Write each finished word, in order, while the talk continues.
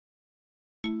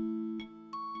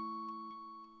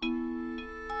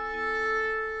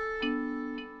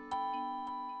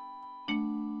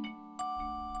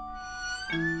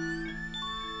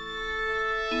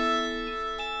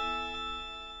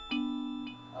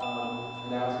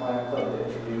Now it's my pleasure to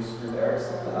introduce Ruth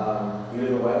Erickson. Due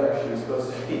to the weather, she was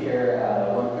supposed to be here at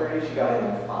 1:30. She got in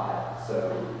at 5,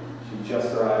 so she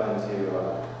just arrived into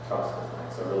Charleston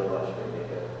tonight, so really glad she could make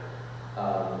it.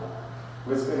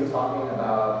 Ruth's going to be talking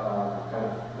about kind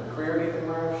of the career of Ethan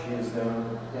Murrow. She's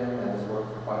known him and his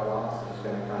work for quite a while, so she's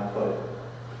going to kind of put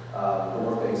the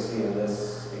work that you see in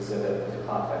this exhibit into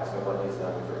context of what he's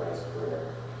done throughout his career.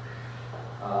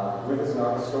 Ruth is an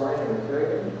art historian and a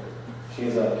curator. She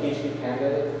is a PhD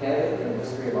candidate in the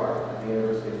history of art at the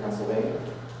University of Pennsylvania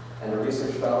and a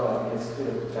research fellow at the Institute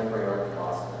of Contemporary Art in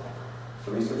Boston.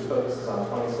 Her research focuses on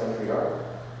 20th century art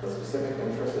with specific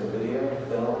interest in video,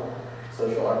 film,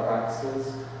 social art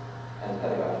practices, and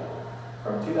pedagogy.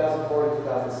 From 2004 to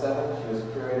 2007, she was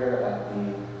curator at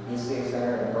the ECA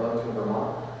Center in Burlington,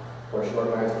 Vermont, where she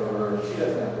organized over 2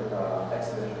 dozen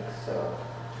exhibitions. So,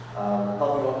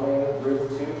 help me welcome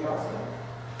Ruth to Charleston.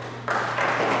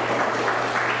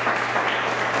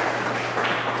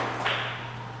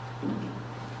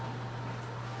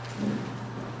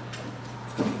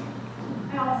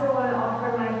 I also want to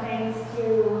offer my thanks to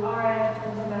Arif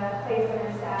and to the Play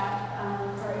Center staff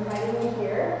for inviting me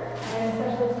here, and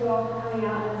especially to you all for coming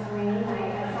out on this rainy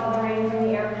night. I saw the rain from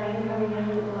the airplane coming in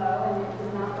below, and it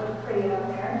did not look pretty out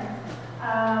there.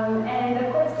 And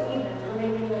of course to Ethan for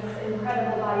making this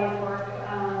incredible body of work.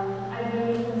 I've known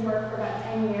Ethan's work for about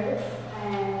 10 years,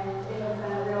 and it has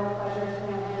been a real pleasure to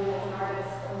know him as an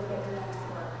artist and to get to know his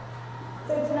work.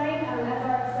 So tonight, as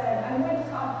Arif said, I'm going to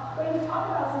talk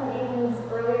about some of Ethan's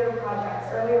earlier projects,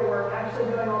 earlier work,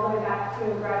 actually going all the way back to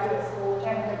graduate school, which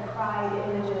I have to pry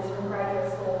images from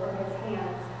graduate school from his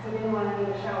hands, because he didn't want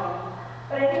me to show them.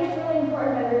 But I think it's really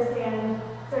important to understand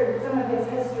sort of some of his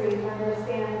history to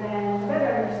understand and to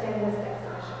better understand this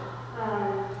exhibition.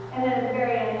 And then at the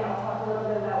very end, I'll talk a little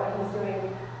bit about what he's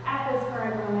doing at this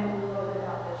current moment and a little bit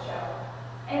about this show.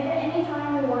 And at any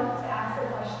time you want to ask a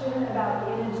question about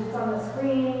the image that's on the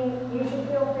screen, you should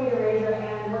feel free to raise your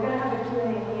hand. We're going to have a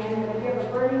Q&A at the end, but if you have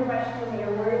a burning question that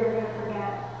you're worried you're going to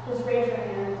forget, just raise your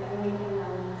hand and we can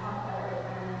talk about it right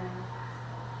there and then.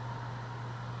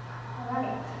 All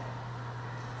right.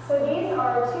 So these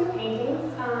are 2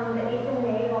 paintings that Ethan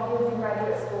made while he was in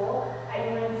graduate school at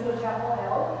UNC Chapel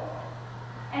Hill.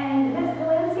 And the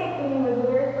landscape painting was the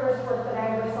very first work that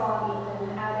I ever saw of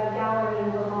Ethan at a gallery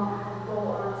in Vermont called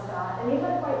Armstadt. And these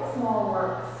are quite small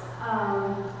works.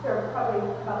 They're probably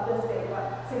about this big,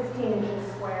 about 16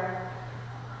 inches square.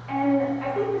 And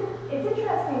I think it's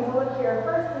interesting to look here.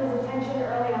 First, his attention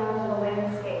early on to the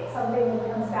landscape, something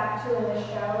he comes back to in this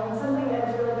show, and something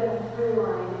that has really been a through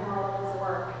line in all of his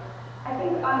work. I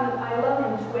think I love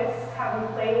in Twist how he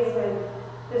plays with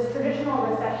this traditional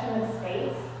recession of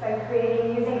space by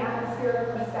using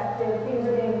atmospheric perspective. Things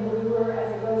are getting bluer as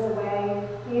it goes away.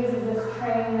 He uses this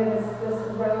train and this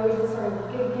road to sort of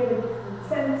give a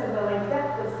sense of the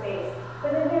depth of space.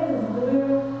 But then he has this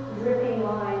blue dripping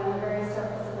line on the very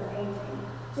surface of the painting.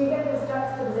 So you get this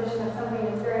juxtaposition of something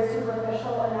that's very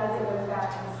superficial and as it goes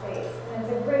back in space. And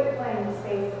it's a great playing of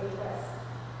space with Twist.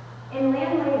 In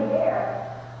Land Laid Bare,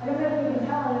 I don't know if you can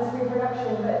tell in this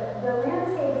reproduction, but the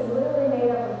landscape is literally made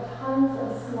up of tons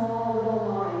of small little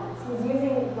lines. He's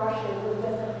using brushes with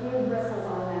just a few bristles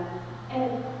on them.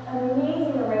 And an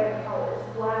amazing array of colors,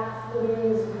 blacks,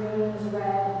 blues, greens,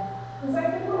 red. And so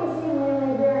I think what we see in Land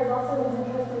Laid Bare is also his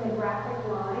interest in the graphic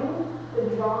line,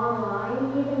 the drawn line,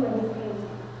 even when he's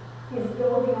painting. He's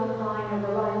building on line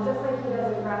over line, just like he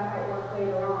does in graphite work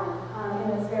later on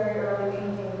in this very early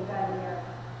painting we've done here.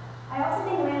 I also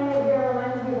think Land Laid Bare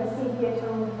reminds me of a sepia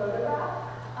tone photograph.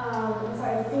 So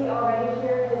I see already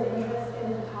here his interest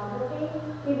in photography,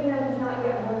 even though he's not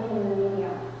yet working in the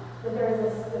medium. But there's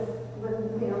this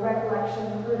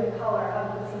recollection through the color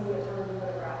of the sepia tone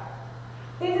photograph.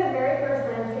 These are the very first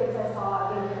landscapes I saw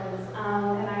of Ethan's,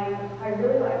 and I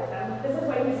really liked them. This is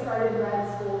when he started grad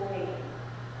school painting.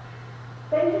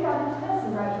 Then he got into this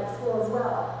in graduate school as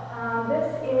well. This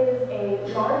is a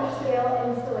large-scale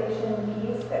installation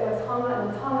piece that was hung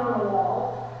on the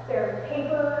wall. They're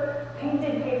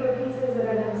painted paper pieces that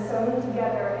are then sewn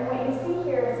together. And what you see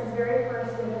here is his very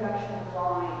first introduction of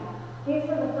drawing. These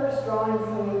were the first drawings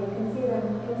he made. You can see them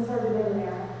inserted in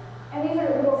there. And these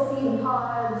are little seed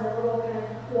pods or little kind of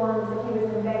forms that he was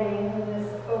embedding in this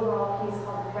overall piece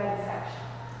called red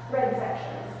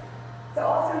sections. So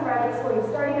also in graduate school, he's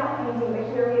starting out painting, but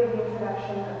here we have the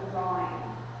introduction of drawing.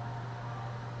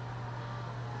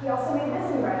 He also made this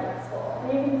in graduate school.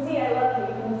 And you can see, I love it,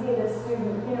 you can see this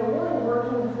student, really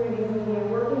working through these media,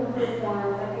 working through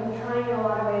forms, I think trying in a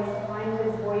lot of ways to find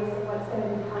his voice and what's going to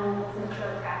become his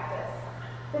mature practice.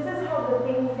 This is called The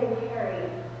Things They Carried.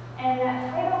 And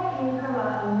that title came from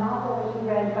a novel that he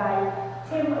read by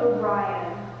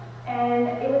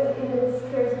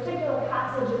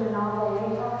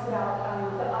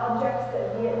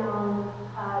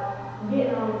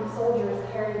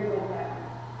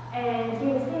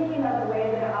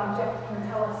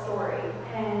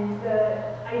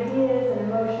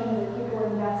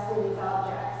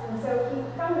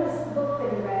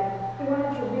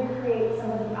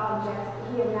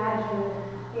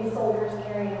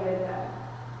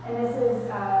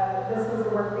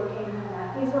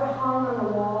these were hung on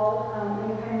the wall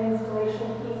in a kind of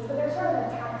installation piece, but they're sort of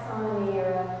a taxonomy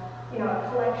or a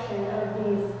collection of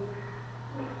these.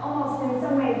 Almost in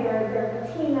some ways they're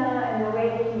patina, and the way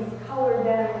that he's colored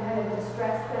them and kind of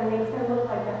distressed them makes them look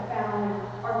like they're found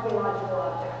archaeological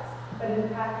objects, but in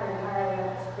fact are entirely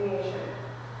of his creation.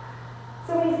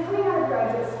 So when he's coming out of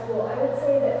graduate school, I would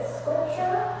say that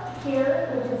sculpture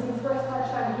here, which is he's first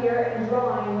touched on here, and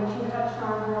drawing, which he touched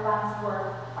on in the last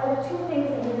work, are the two things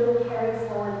that he really carries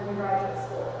forward from graduate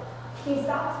school. He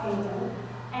stops painting,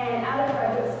 and out of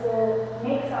graduate school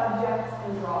makes objects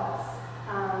and draws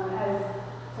as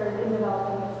sort of in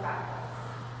developing his practice.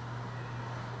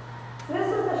 So this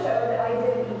was the show that I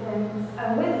did with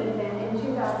Ethan in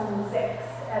 2006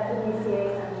 at the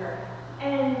BCA Center.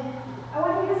 And I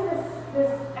want to use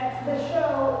this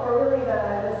show, or really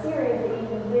the series that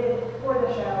Ethan did for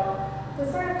the show,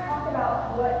 to sort of talk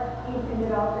about what Ethan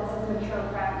developed as his mature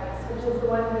practice, which is the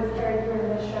one that is carried through in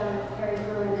this show and is carried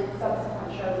through in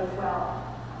subsequent shows as well.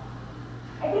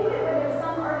 I think that there's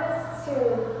some artists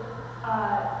who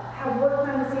have worked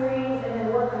on a series and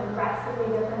then work on a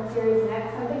drastically different series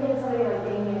next. I'm thinking of somebody like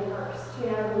Damien Hirst,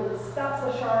 who stops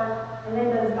a shark and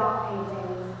then does dot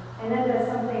paintings and then does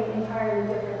something entirely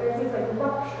different. There's these like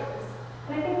ruptures.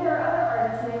 And I think there are other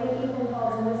artists, and I think Ethan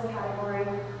falls in this category,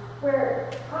 where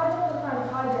project upon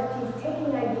project he's taking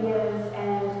ideas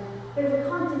and there's a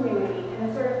continuity and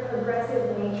a sort of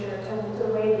progressive nature to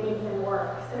the way that Ethan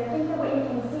works. And I think that what you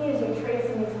can see as you trace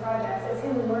in these projects is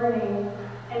him learning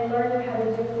how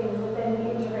to do things that then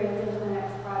he integrates into the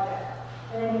next project.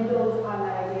 And then he builds upon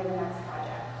that idea in the next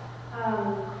project.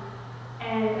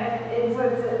 And so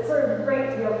it's sort of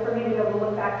great for me to be able to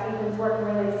look back to Ethan's work and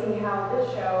really see how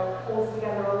this show pulls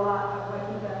together a lot of what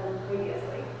he's done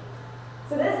previously.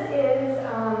 So this is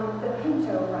the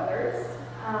Pinto Brothers.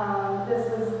 This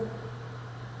was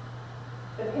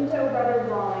the Pinto Brother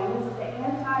drawings, the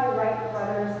Anti-Wright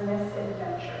Brothers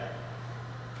Misadventure.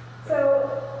 So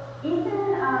Ethan,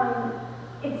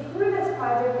 it's through this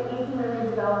project that Ethan really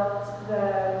developed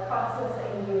the process that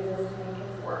he uses to make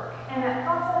his work. And that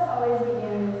process always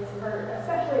begins, or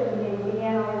especially at the beginning,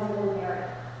 began always with a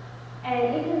narrative.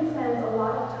 And Ethan spends a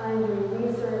lot of time doing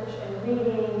research and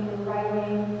reading and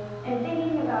writing and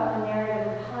thinking about the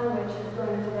narrative upon which he's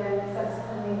going to then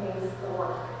subsequently base the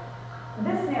work.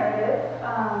 This narrative,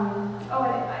 and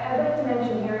I'd like to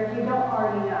mention here, if you don't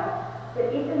already know,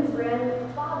 that Ethan's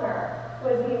grandfather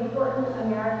was the important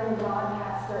American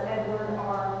broadcaster Edward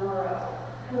R. Murrow,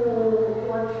 who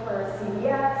worked for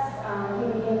CBS. He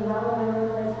became well known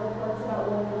for his reports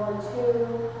about World War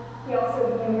II. He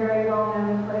also became very well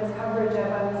known for his coverage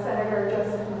of Senator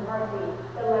Joseph McCarthy,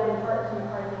 that led in part to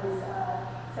McCarthy's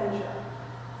censure.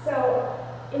 So,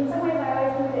 in some ways, I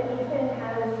always think that Ethan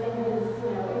has in his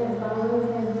bones,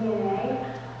 in his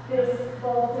DNA, this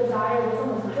both desire, this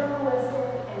almost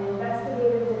journalistic and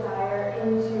investigative desire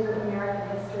into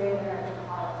American history and American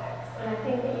politics. And I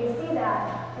think that you see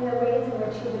that in the ways in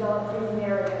which he develops these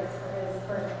narratives for his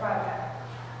first project.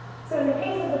 So in the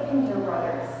case of the Pinto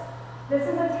Brothers, this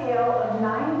is a tale of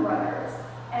 9 brothers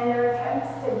and their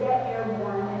attempts to get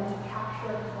airborne and to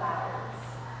capture clouds.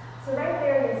 So right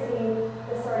there you see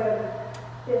the sort of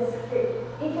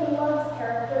Ethan loves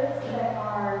characters that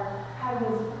have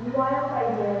these wild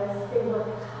ideas. They work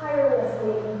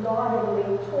tirelessly and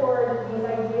doggedly toward these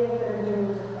ideas that are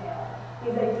doomed to fail.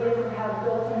 These ideas that have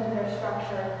built into their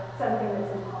structure something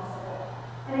that's impossible.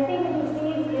 And I think that he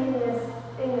sees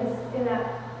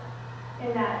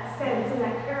in that sense, in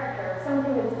that character,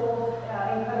 something that's both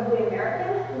incredibly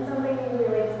American and something he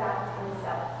relates back to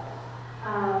himself.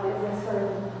 Is this sort of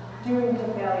doomed to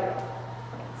failure.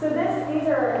 So these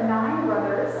are 9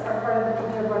 brothers, are part of the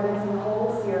Pinto Brothers in the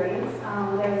whole series.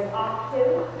 There's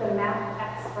Octave, the map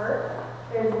expert.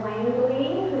 There's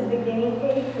Langley, who's the guinea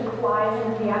pig who flies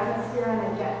into the atmosphere on a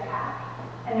jetpack.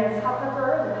 And there's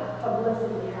Huppaker, the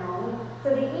publicity hound. So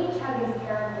they each have these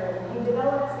characters, and he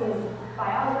develops these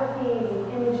biographies, these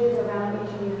images around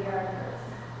each of these characters.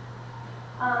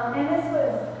 And this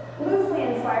was loosely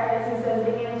inspired, as he says,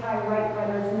 the Anti-Wright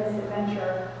Brothers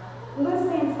Misadventure,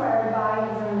 loosely inspired by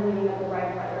his own reading of the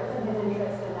Wright brothers and his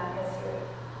interest in that history.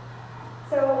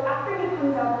 So after he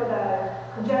comes up with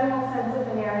a general sense of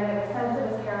the narrative, a sense of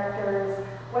his characters,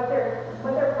 what their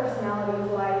personality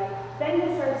is like, then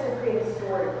he starts to create a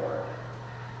storyboard.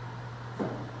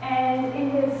 And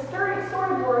in his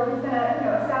storyboard, he's going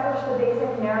to establish the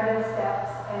basic narrative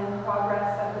steps and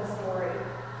progress of the story.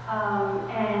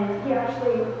 And he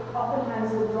actually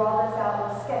oftentimes will draw this out,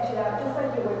 will sketch it out just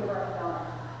like you would for a film.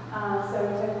 So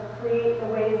to create the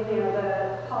ways,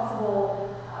 the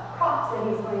possible props that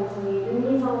he's going to need, the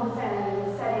mise en scène and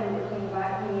the setting that he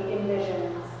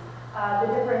envisions.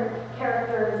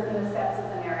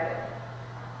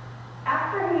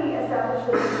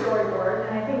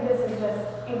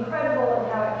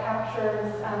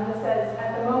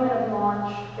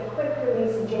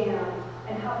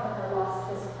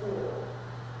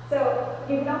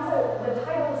 you can also, the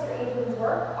titles for Ethan's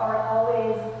work are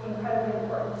always incredibly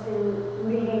important to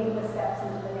leading the steps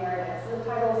into the narrative. So the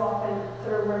titles often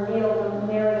sort of reveal the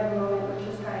narrative moment which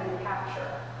he's trying to capture.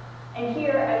 And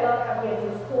here, I love how he has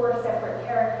these 4 separate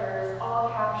characters, all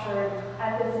captured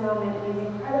at this moment in these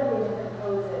incredibly different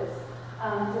poses.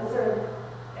 To sort of,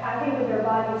 I think that their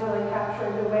bodies really capture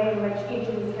the way in which each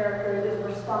of these characters is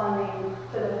responding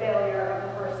to the failure of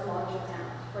the first launch attempt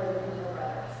for the Pinto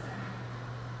brothers.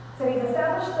 So he's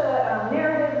established the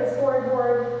narrative, the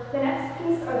storyboard. The next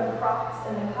piece are the props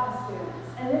and the costumes.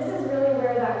 And this is really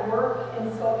where that work in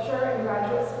sculpture in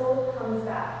graduate school comes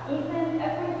back. Ethan,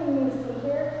 everything you see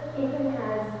here, Ethan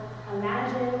has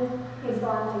imagined. He's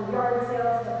gone to yard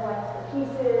sales to collect the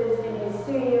pieces. In his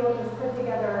studio, he's put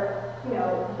together,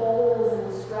 bowls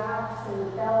and straps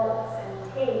and belts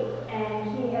and tape.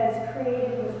 And he has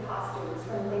created these costumes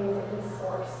from things that he's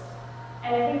sourced.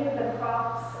 And I think that the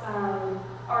props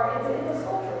it's a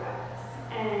sculpture practice.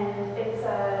 And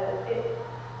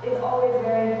it's always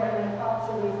very important. The props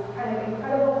are these kind of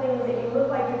incredible things that you look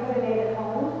like you could have made at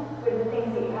home with the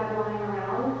things that you have lying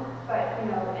around, but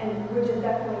and which is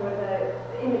definitely what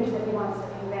the image that he wants to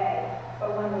convey.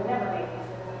 But one would never make these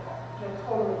things at home. They're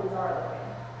totally bizarre looking.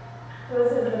 So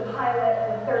this is the pilot,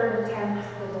 the 3rd attempt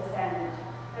to descend.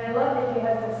 And I love that he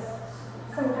has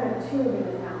some kind of tube in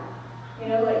his mouth.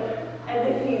 Like as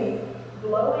if he's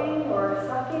blowing or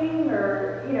sucking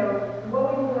or what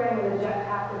would you be wearing with a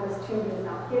jetpack with this tube in his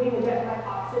mouth? Giving the jetpack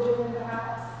oxygen,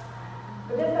 perhaps?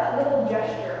 But just that little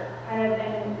gesture,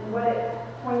 and what it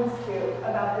points to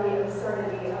about the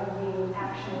absurdity of the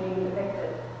action being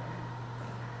depicted.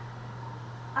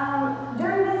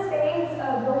 During this phase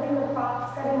of building the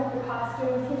props, setting up the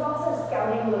costumes, he's also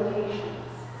scouting locations.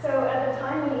 So at the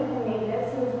time when Ethan made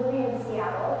this, he was living in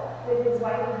Seattle with his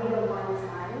wife, Vita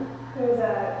Weinstein, who's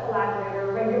a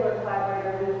collaborator, regular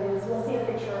collaborator with Ethan. So we'll see a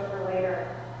picture of her later.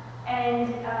 And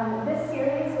this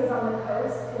series was on the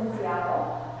coast in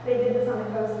Seattle. They did this on the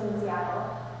coast in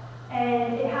Seattle.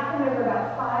 And it happened over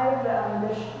about 5,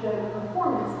 the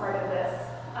performance part of this,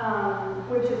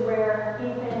 which is where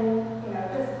Ethan,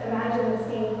 just imagine the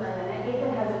scene for a minute.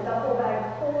 Ethan has a duffel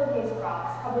bag full of these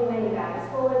props, probably many bags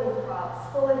full of these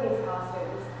props, full of these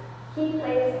costumes. He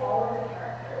plays all of the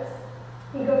characters.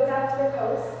 He goes out to the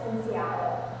coast in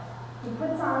Seattle. He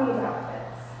puts on these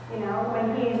outfits.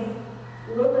 When he's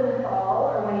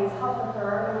Lilienthal, or when he's Huffaker,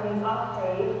 or when he's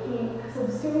Octave, he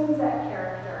subsumes that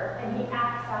character and he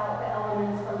acts out the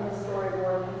elements from his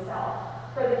storyboard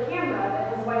himself for the camera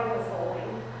that his wife is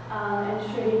holding and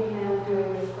shooting him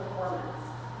doing this performance.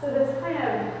 So this kind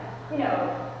of,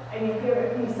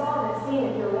 if you saw this scene,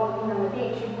 if you're walking on the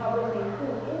beach, you'd probably think, who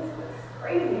is this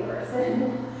crazy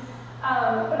person?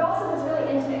 But also this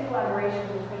really intimate collaboration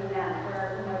between them,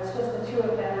 where it's just the 2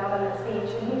 of them out on this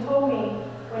beach. And he told me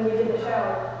when we did the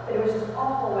show that it was just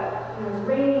awful weather. It was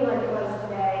raining like it was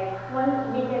today.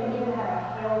 One weekend even had a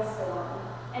hailstorm.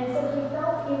 And so he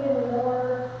felt even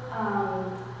more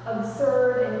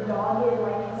absurd and dogged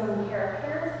like his own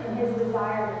characters in his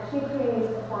desire to keep doing these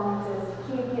performances, to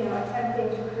keep attempting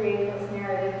to create this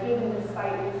narrative even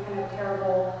despite these kind of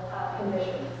terrible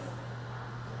conditions.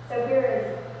 So here is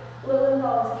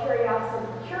Lilienthal's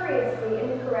curiously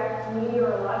incorrect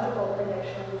meteorological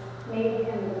predictions made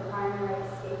him the primary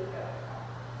scapegoat.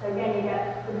 So again, you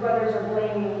get the brothers are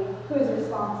blaming who's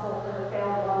responsible for the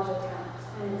failed launch attempt,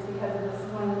 and it's because of this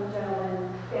one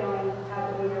gentleman failing to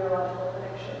have the meteorological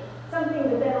prediction. Something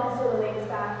that then also relates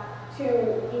back to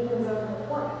Ethan's own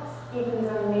performance, Ethan's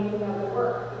own making of the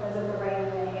work because of the rain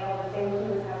and the hail that he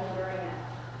was having during it.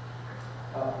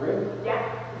 Ruth?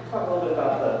 Yeah? Talk a little bit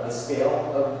about the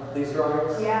scale of these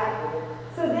drawings. Yeah.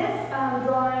 So this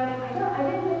drawing, I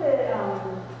didn't get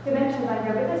the dimensions on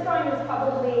here, but this drawing is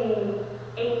probably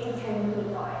 8 to 10 feet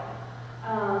wide.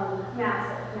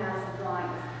 Massive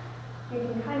drawings. You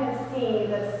can kind of see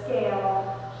the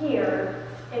scale here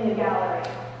in the gallery.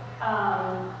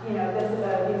 These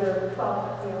are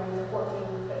 12-foot ceilings or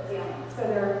 14-foot ceilings. So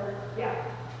they're,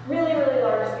 really, really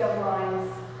large scale drawings.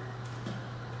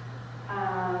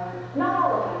 Not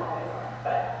all of them always are,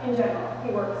 but in general,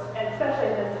 he works, and especially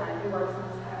at this time, he works on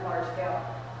this kind of large scale.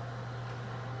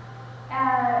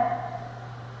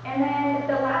 And then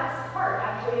the last part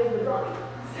actually is the drawing.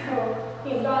 So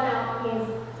he's gone out, he's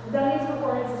done these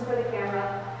performances for the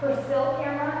camera, for still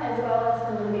camera as well as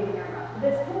for moving camera.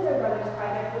 This Pinto Brothers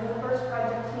project was the first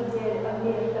project he did of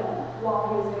native film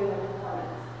while he was doing the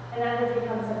performance. And that has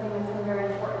become something that's been very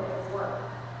important to his work.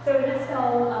 So in this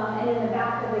film, and in the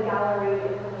back of the gallery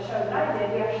for the show that I did,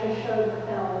 we actually showed the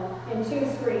film in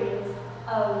 2 screens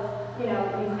of, these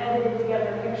edited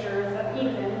together pictures of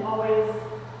Ethan, always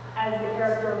as the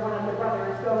character of one of the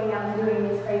brothers going out and doing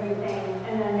these crazy things.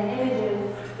 And then the images,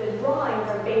 the drawings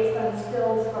are based on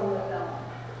stills from the film.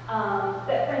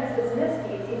 That, for instance, in this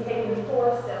piece, he's taken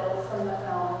 4 stills from the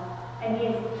film, and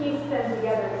he's pieced them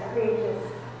together to create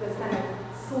this kind of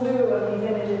slew of these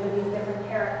images of these different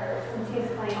characters. Since he's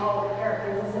playing all of the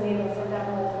characters, this enables him to have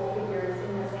multiple figures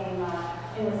in the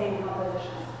same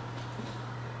composition.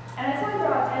 And I just want to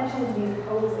draw attention to these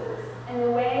poses and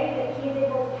the way that he's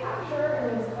able to capture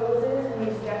in these poses and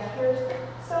these gestures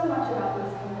so much about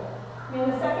these people. I mean,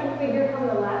 the second figure from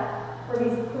the left, where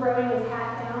he's throwing his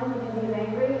hat down because he's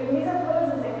angry, and these are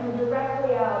poses that come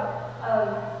directly out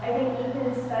of, I think,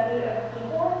 Ethan's study of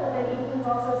people, but then Ethan's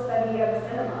also study of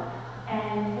cinema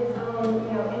and his own,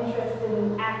 interest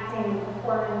in acting,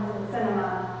 performance, and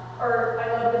cinema. Or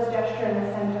I love this gesture in the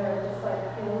center, just like,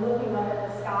 looking up at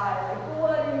the sky, like,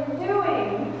 what are you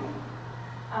doing?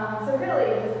 So really,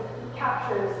 it just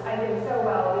captures, I think, so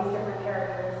well these different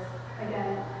characters.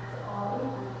 Again, it's all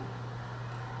Ethan.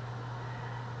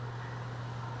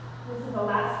 This is the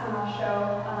last one I'll show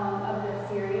of this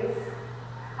series.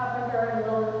 Huffaker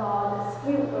and Lilienthal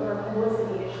dispute over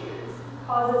publicity issues,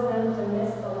 causes them to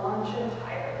miss the launch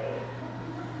entirely.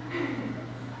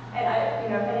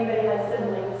 And if anybody has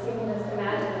siblings, you can just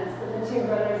imagine this, that the 2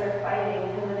 brothers are fighting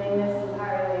and then they miss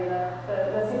entirely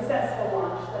the successful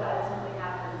launch that ultimately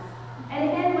happens. And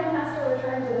again, one has to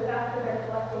return to the fact that they're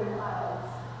collecting clouds.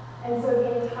 And so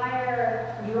the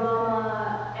entire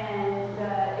drama and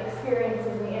the experiences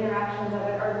and the interactions of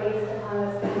it are based upon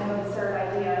this kind of absurd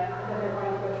idea that they're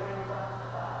going to go try and collect the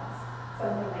clouds,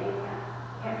 something that you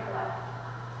can't collect.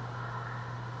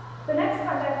 The next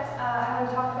project I want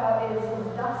to talk about is his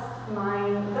dust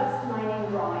mining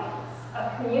drawings,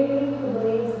 a community who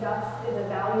believes dust is a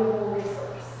valuable resource.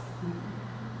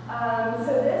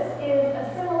 So this is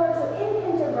a similar, so in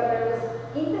Pinter Brothers,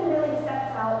 Ethan really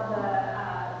sets out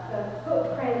the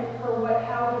footprint for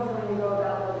how he's going to go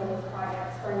about building his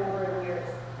projects for a number of years.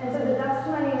 And so the dust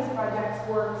mining projects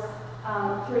works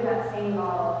through that same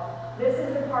model. This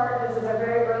is a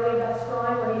very early dust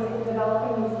drawing where he's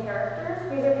developing these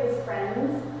characters. These are his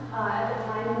friends at the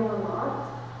time in Vermont.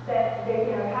 That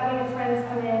having his friends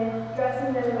come in,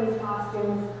 dressing them in these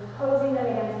costumes, posing them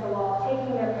against the wall,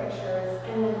 taking their pictures,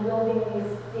 and then building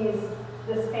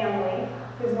this family,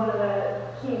 who's one of the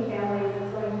key families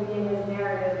that's going to be in his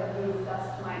narrative of these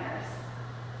dust miners.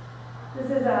 This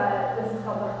is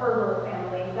called the Herber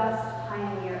family, dust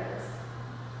pioneers.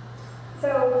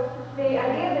 So the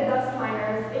idea of the dust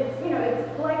miners,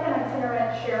 it's like an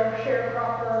itinerant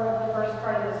sharecropper of the first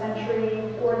part of the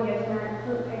century, or the itinerant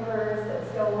fruit pickers that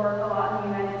still work a lot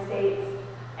in the United States.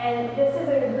 And this is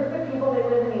a group of people that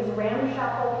live in these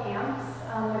ramshackle camps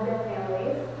with their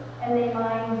families, and they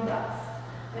mine dust.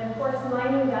 And of course,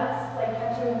 mining dust, like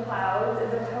catching clouds,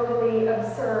 is a totally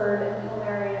absurd and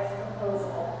hilarious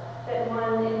proposal. That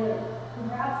one, in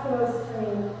perhaps the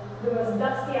most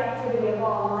dusty activity of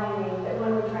all, mining, that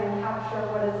one would try and capture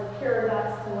what is pure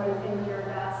dust and what is impure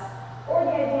dust. Or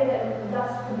the idea that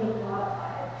dust could be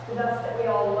commodified, the dust that we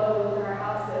all loathe in our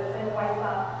houses and wipe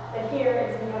up, that here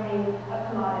it's becoming a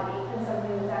commodity and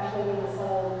something that's actually being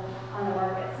sold on the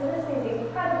market. So this is these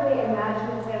incredibly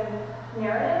imaginative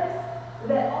narratives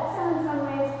that also in some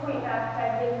ways point back to, I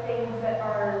think, things that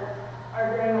are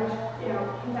very much,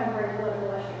 contemporary political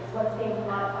issues. What's being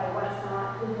commodified, what's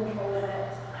not, who controls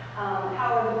it,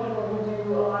 how are the people who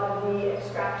do a lot of the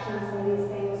extractions of these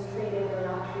things treated or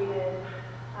not treated.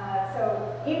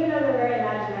 So even though they're very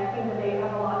imaginative, I think that they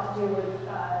have a lot to do with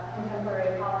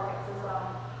contemporary politics as well.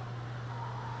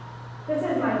 This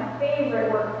is my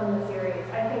favorite work from the series.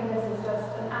 I think this is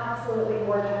just an absolutely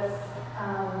gorgeous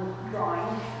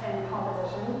drawing and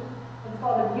composition. It's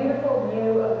called A Beautiful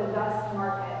View of the Dust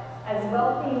Market, as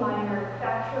wealthy miner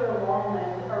Thatcher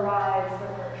Walmond arrives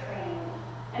with her train.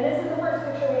 And this is the first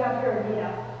picture we have here of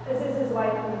Vita. This is his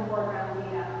wife in the foreground,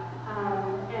 Vita.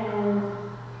 And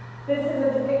this is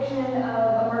a depiction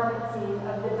of a market scene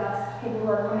of the dust, people who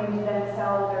are coming to then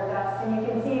sell their dust. And you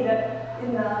can see that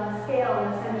in the scale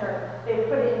in the center, they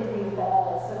put it into these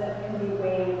balls so that it can be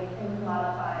weighed and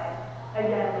commodified.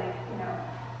 Again,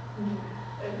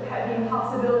 the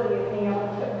impossibility of being able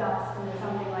to put dust into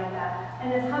something like that.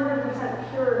 And this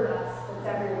 100% pure dust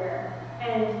that's everywhere.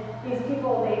 And these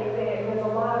people, there's a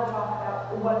lot of talk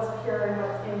about what's pure and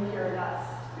what's impure dust.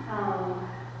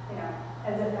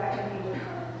 As if that could be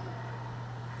determined.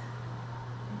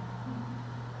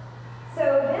 So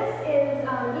this is,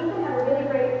 Ethan had a really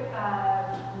great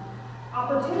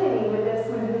opportunity with this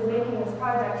when he was making this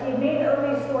project. He had made the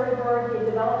early storyboard, he had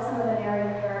developed some of the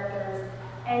narrative characters,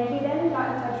 and he then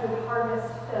got in touch with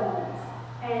Harvest Films.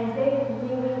 And they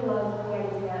really loved the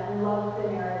idea, and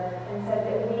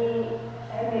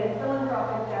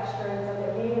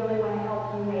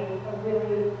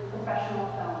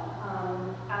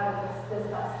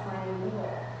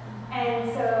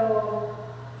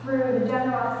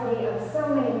generosity of so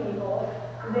many people,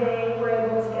 they were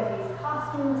able to get these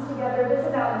costumes together. This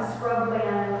is out in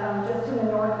scrubland, just in the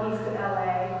northeast of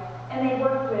LA. And they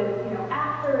worked with,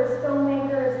 actors,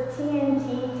 filmmakers,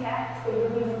 TNT techs. They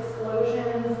did these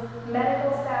explosions,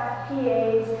 medical staff,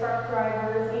 PAs, truck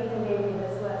drivers. Ethan gave me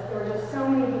this list. There were just so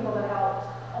many people that helped.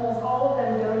 Almost all of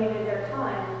them donated their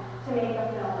time to make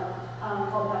a film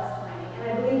called Dust Mining.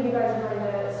 And I believe you guys are going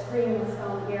to screen this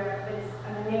film here. It's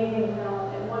an amazing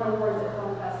film. It won awards at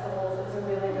film festivals. It's a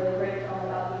really, really great film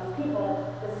about these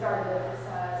people that started this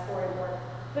storyboard.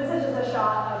 This is just a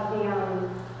shot of the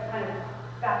a kind of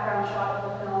background shot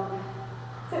of the film.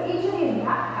 So each of these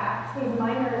backpacks, these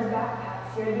miners'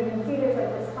 backpacks here, you can see there's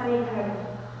like this funny kind of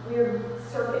weird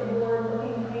circuit board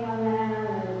looking thing on them,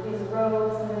 and these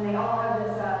ropes, and then they all have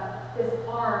this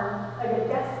arm, like a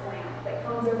desk lamp that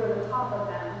comes over the top of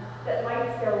them that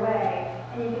lights their way.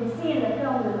 And you can see in the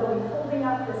film that they'll be holding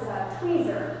up this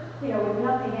tweezer, with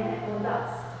nothing in it, and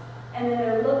dust. And then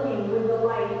they're looking with the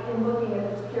light and looking if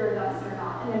it's pure dust or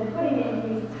not, and then putting it into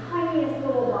these tiniest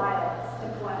little vials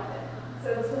to collect it. So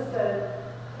it's just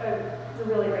it's a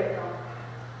really great film.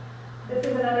 This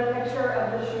is another picture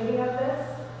of the shooting of this.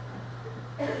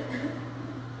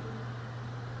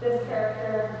 This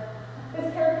character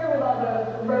with all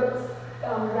the ropes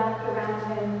wrapped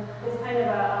around him is kind of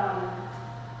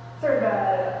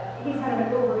he's kind of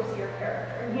an overseer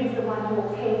character. And he's the one who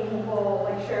will pay people,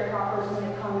 like sharecroppers, when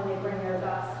they come and they bring their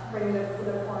dust, bring the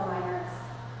poor miners.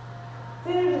 So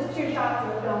these are just two shots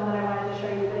of the film that I wanted to show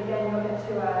you, but again, you'll get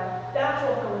to the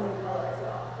actual film is in color as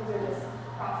well. These are just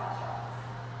process shots.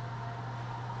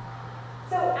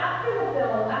 So after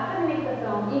they make the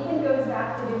film, Ethan goes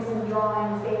back to do some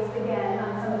drawings based again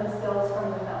on some of the stills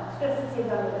from the film, just as he's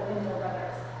done with the Pinto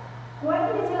brothers. What I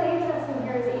think is really interesting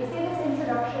here is that you see this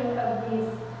introduction of these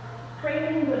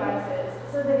framing devices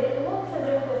so that it looks as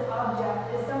if this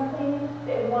object is something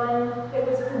that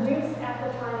was produced at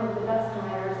the time of the dust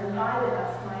miners and by the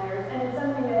dust miners, and it's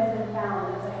something that has been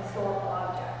found as a historical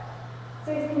object.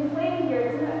 So he's conflating here.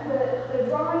 The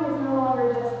drawing is no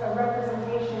longer just a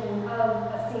representation of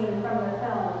a scene from the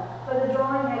film, but the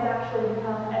drawing has actually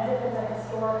become as if it's a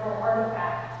historical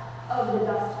artifact of the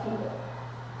dust people.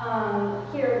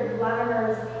 Here,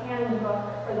 Latimer's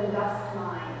handbook for the dust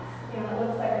mines. It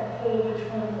looks like a page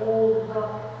from an old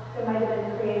book that might have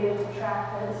been created to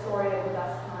track the story of the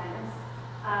dust mines.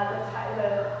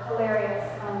 The hilarious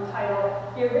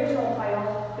title, the original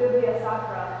title, Biblia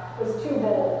Sacra, was too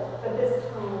bold, but this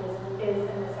tone is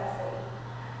a necessity.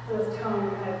 So this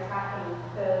tone kind of tracking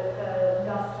the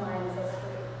dust mines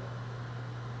history.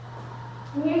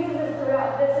 He uses this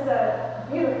throughout. This is a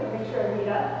beautiful picture of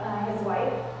Rita, his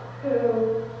wife,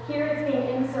 who here it's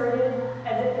being inserted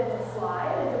as if it's a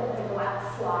slide, as if it's a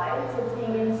glass slide. So it's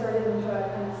being inserted into a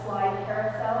kind of slide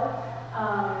carousel.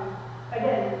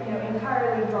 Again,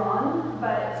 entirely drawn,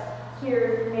 but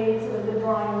here made so that the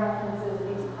drawing references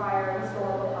these prior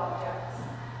historical objects.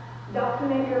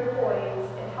 Document your poise.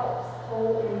 It helps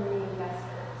pull in the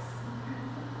investors.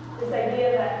 This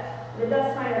idea that the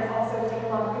dust miners also take a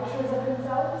lot of pictures of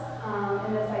themselves,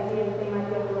 and this idea that they might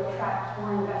be able to attract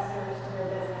more investors to their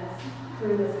business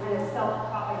through this kind of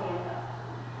self-propaganda.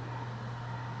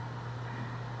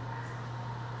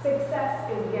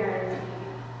 Success is guaranteed.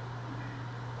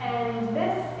 And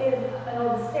this is an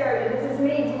old stereo. This is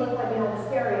made to look like an old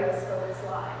stereoscope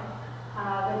slide.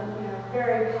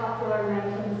 Very popular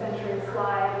 19th century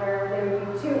slide where there would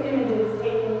be two images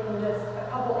taken from just a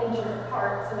couple inches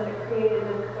apart so that it created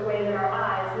the way that our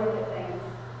eyes look at things.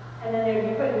 And then they would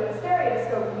be put into a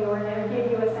stereoscope viewer, and it would give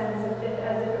you a sense of it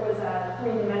as if it was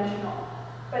three-dimensional.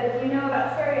 But if you know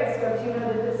about stereoscopes, you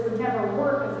know that this would never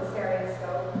work as a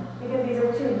stereoscope because these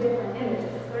are two different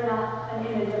images. They're not an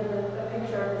image of a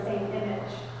picture of the same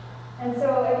image. And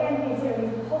so again, he's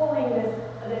pulling this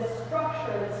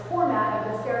structure, this format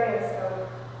of the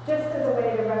stereoscope, just as a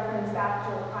way to reference back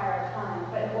to a prior time,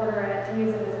 but in order to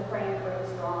use it as a frame for his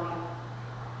drawing.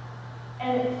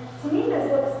 And to me,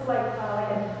 this looks like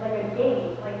a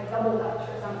game, like Double Dutch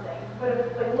or something.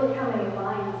 But look how many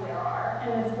lines there are,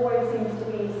 and this boy seems to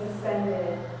be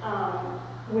suspended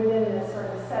within this sort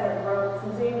of set of ropes.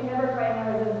 And so you can never quite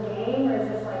know, is this game or is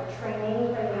this like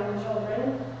training for young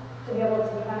children to be able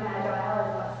to become agile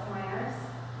as dust miners?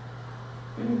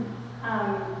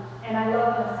 And I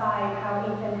love the side how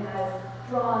Ethan has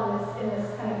drawn this in this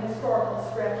kind of historical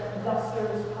script,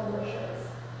 Dusters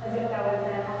Publishers, as if that was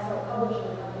then also a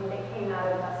publishing company that came out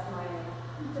of dust mining.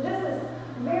 So just this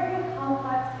very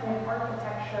complex kind of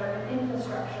architecture and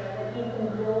infrastructure that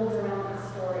Ethan builds around his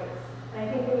stories. And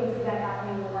I think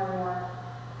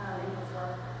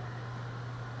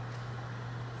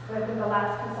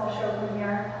show from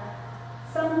here.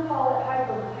 Some call it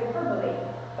hyperbole,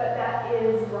 but that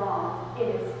is wrong.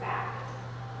 It is fact.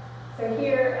 So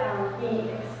here,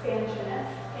 The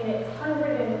Expansionist, in its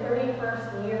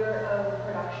 131st year of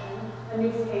production, a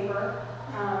newspaper,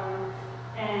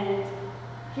 and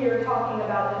here talking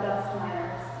about the dust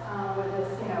miners with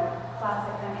this,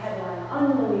 classic kind of headline,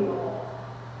 unbelievable.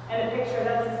 And a picture,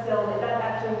 that's a still, that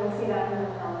actually, you'll see that in the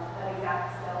film, that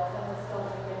exact still. That's a still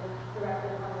taken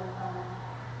directly from the film.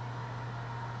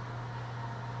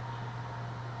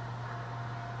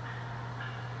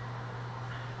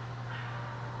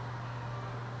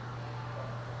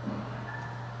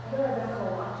 I realize I have a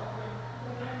watch up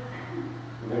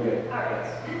here. Okay. All right.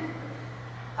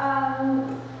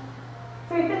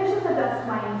 So he finishes the dust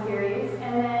mining series,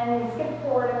 and then we skip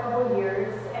forward a couple of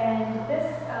years, and this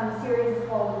series is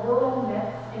called Rural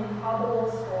Myths and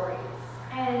Improbable Stories.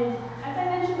 And as I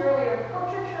mentioned earlier,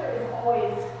 portraiture is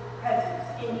always present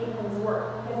in Ethan's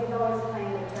work because he's always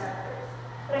playing the characters.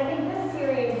 But I think this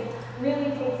series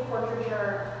really takes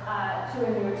portraiture to a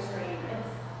new extreme.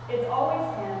 It's always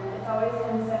him. It's always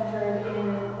him centered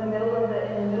in the middle of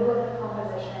the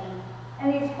composition.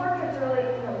 And these portraits really,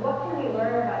 what can we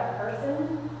learn about a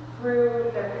person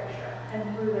through their picture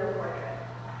and through their portrait?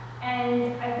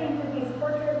 And I think that these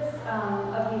portraits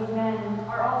of these men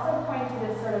are also pointing to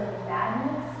this sort of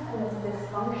madness and this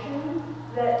dysfunction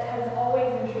that has always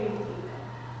intrigued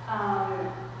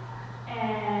Ethan.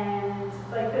 And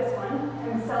like this one,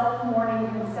 himself mourning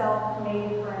himself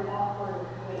made for an awkward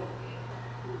wake.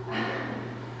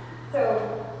 So,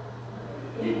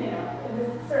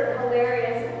 this sort of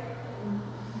hilarious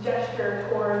gesture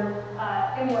toward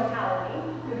immortality,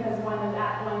 because one is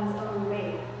at one's own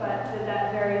wake, but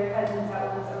that very presence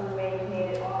at one's own wake made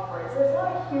it awkward. So there's a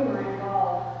lot of humor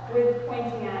involved with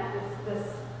pointing at this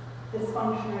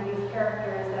dysfunction or these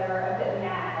characters that are a bit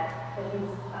mad that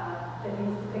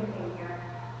he's depicting here.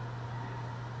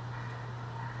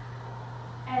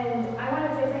 And I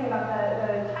want to say something about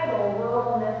the title,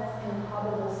 Rural Myths and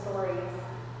Improbable Stories.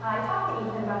 I talked to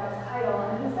Ethan about this title,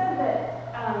 and he said that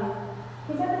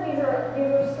these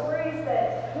are stories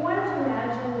that he wanted to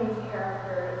imagine these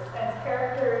characters as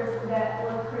characters that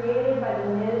were created by the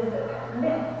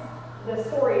myths, the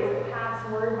stories that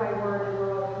pass word by word in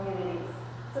rural communities.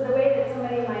 So the way that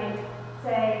somebody might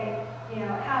say,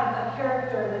 have a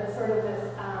character that's sort of this,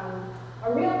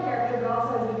 a real character, but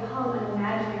also has become an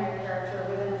imaginary character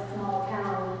within a small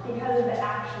town because of the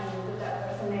actions that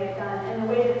person may have done, and the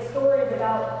way that stories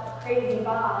about Crazy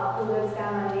Bob, who lives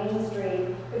down on Main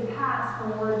Street, could pass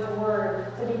from word to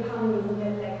word to become these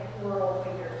mythic rural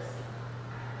figures.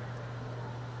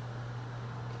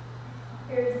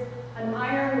 Here's an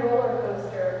iron roller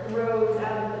coaster rose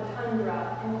out of the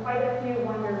tundra, and quite a few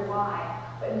wondered why,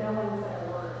 but no one said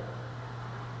a word.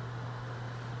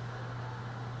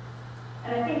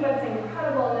 And I think what's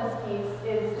incredible in this piece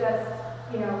is just,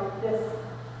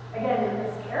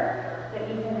 this character that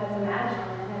Ethan has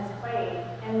imagined and has played,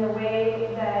 and the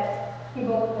way that he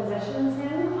both positions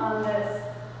him on this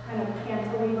kind of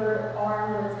cantilever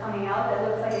arm that's coming out that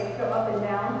looks like it could go up and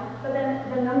down, but then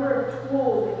the number of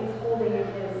tools that he's holding in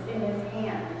his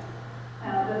hand,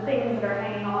 the things that are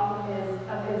hanging off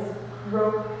of his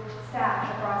rope sash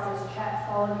across his chest,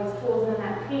 all of these tools, and then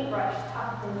that paintbrush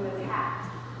tucked into his hat.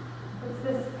 It's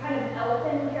this kind of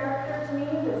elfin character to me,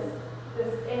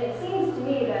 and it seems to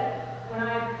me that when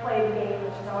I play the game,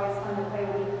 which is always fun to play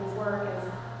with Ethan's work, is,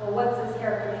 well, what's this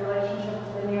character's relationship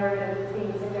to the narrative that's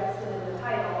being suggested in the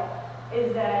title,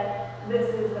 is that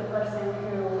this is the person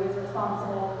who is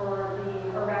responsible for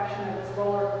the erection of this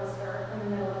roller coaster in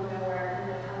the middle of nowhere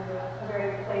in the tundra, a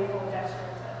very playful gesture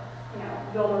to,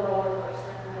 build a roller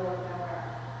coaster in the middle of nowhere.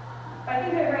 But I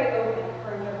think they're very open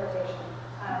for interpretation,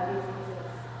 these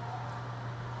pieces.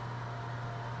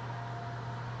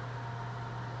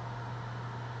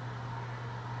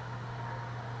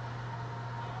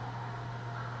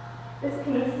 This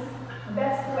piece,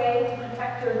 best way to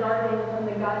protect your garden from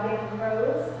the goddamn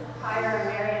crows, hire a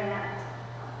marionette.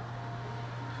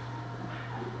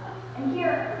 And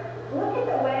here, look at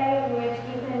the way in which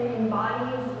Ethan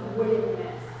embodies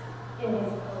woodenness in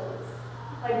his pose.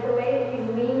 Like the way that he's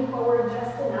leaned forward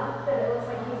just enough that it looks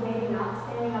like he's maybe not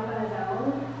standing up on his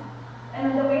own.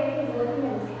 And the way that he's looking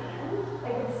at his hand,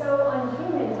 like it's so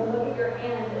unhuman to look at your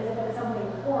hand as if it's something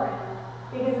foreign,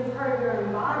 because it's part of your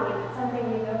own body, it's something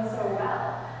you know so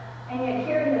well. And yet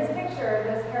here in this picture,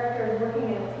 this character is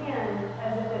looking at his hand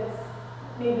as if it's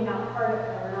maybe not part of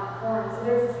him or not foreign. So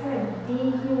there's this kind of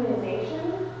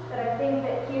dehumanization that I think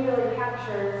that he really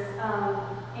captures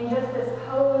in just this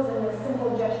pose and this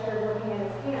simple gesture of looking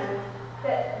at his hand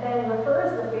that then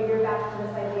refers the figure back to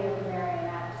this idea of the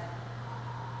marionette.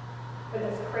 with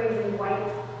this crazy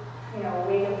white,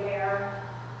 wig of hair.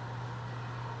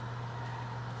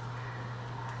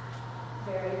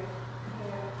 Very,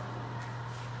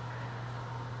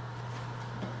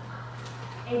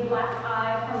 A black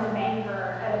eye from a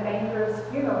banker at a banker's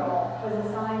funeral was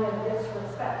a sign of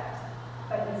disrespect,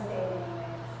 but he stayed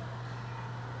anyways.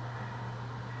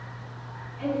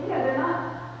 And it's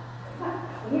not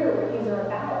clear what these are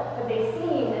about, but they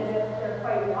seem as if they're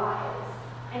quite wise,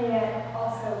 and yet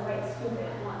also quite stupid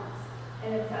at once.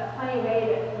 And it's that funny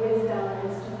way that wisdom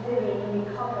and stupidity can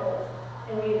be coupled,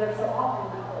 and they're so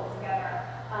often coupled together,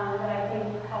 that I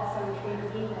think also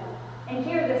intrigues Ethan. And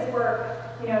here this work,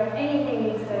 if anything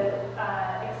needs to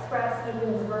express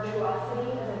Ethan's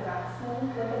virtuosity as a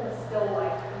draftsman, look at the still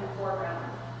life in the foreground.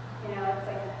 It's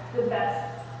like the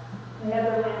best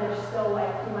Netherlandish still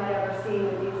life you might ever see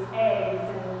with these eggs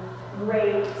and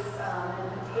grapes and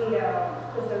potato.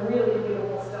 Just a really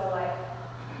beautiful still life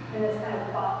in this kind of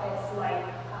Bacchus-like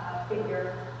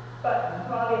figure. But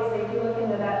obviously, if you look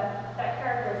into that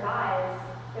character's eyes,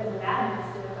 there's a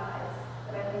madness to his eyes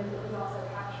that I think is also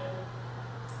captured.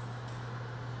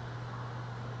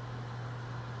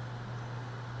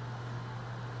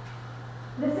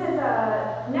 This is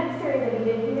a next series that he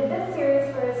did. He did this series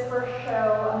for his first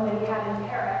show that he had in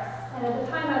Paris. And at the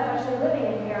time, I was actually living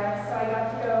in Paris, so I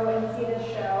got to go and see this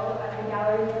show at the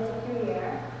Gallery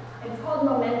Particulière. It's called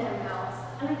Momentum House.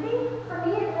 And I think, for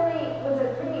me, it really was a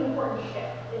pretty important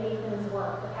shift in Ethan's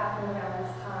work that happened around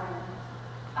this time.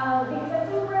 Because I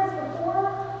think whereas before,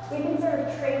 we can sort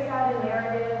of trace out a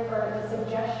narrative or the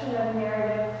suggestion of a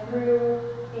narrative through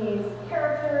these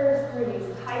characters, through these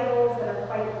titles that are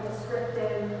quite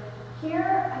descriptive.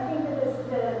 Here, I think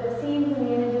that the scenes and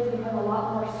the images become a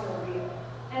lot more surreal.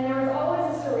 And there was always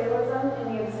a surrealism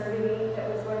in the absurdity that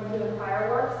was going through the prior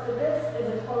works, but this is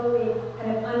a totally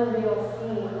kind of unreal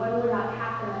scene. One would not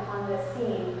happen upon this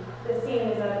scene. This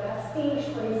scene is a pastiche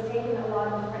where he's taken a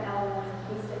lot of different elements and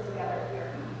pieced it together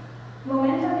here.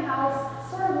 Momentum House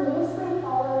sort of loosely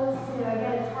follows,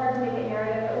 again, it's hard to make it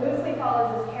narrative, but loosely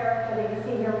follows this character that you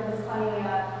see here with this funny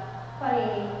hat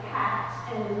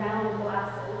and round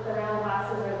glasses. The round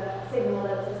glasses are the signal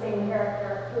that it's the same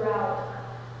character throughout.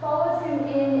 Follows him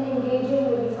in engaging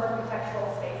with these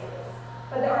architectural spaces.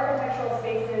 But the architectural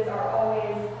spaces are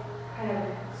always kind of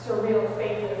surreal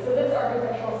spaces. So this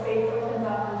architectural space opens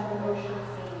up into an ocean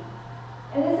scene.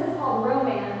 And this is called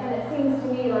Romance, and it seems to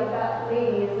me like that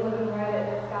lady is looking right at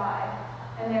this guy.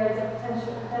 And there's a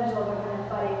potential of a kind of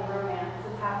budding romance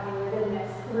that's happening within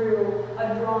this through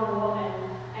a drawn woman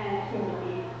and a human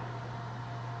being.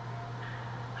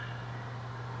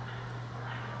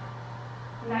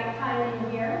 Nighttime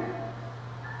in here.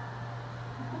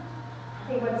 I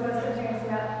think what's most interesting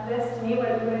about this to me, what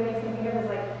it makes me think of is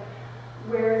like,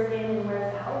 where's in and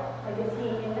where's out? Like, is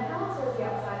he in the house or is he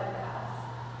outside of the house?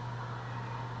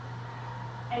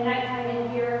 And nighttime in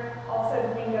here, also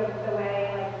to think of the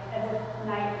way, like, as if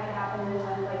night had happened in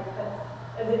one's, like,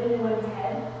 as if in one's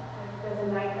head. Like, there's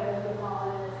a night that has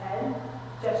befallen in his head,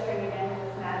 gesturing again to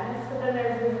this madness. But then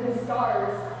there's these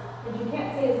stars, which you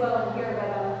can't see as well in here,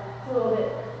 but it's a little bit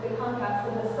the contrast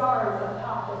with the stars up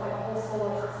top. There's like a whole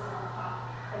solar system on top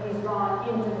that he's drawn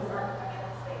into this architectural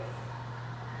space.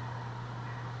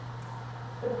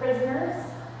 The prisoners.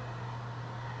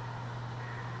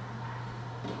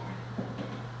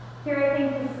 Here I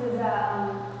think this is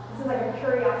like a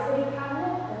curiosity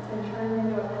cabinet that's been turned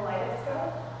into a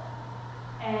kaleidoscope.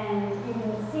 And you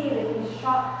can see that he's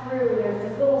shot through, there's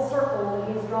these little circles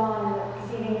that he's drawn in the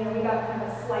preceding, we got kind of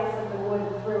a slice of the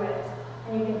wood through it.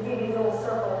 And you can see these little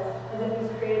circles as if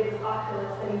he's created this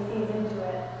oculus that he sees into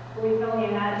it. But we can only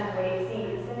imagine what he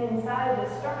sees. And inside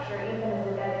this structure, Ethan is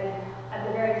embedded at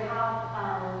the very top,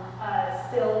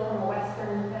 still from a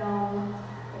Western film,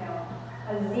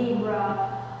 a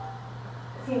zebra.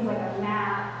 It seems like a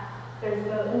map. There's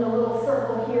in the little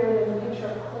circle here, there's a picture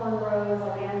of cornrows,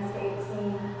 a landscape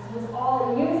scene. So just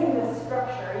all using this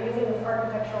structure, using this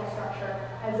architectural structure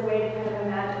as a way to kind of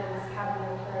imagine this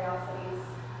cabinet of curiosities.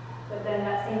 But then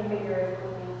that same figure is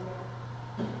moving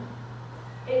too.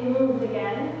 It moved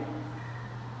again.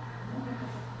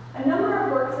 A number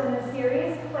of works in this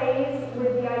series plays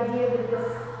with the idea that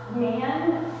this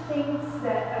man thinks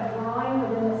that a drawing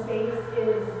within the space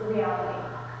is reality.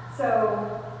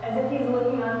 So, as if he's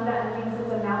looking onto that and thinks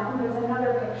it's a mountain, there's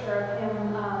another picture of him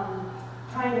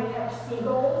trying to catch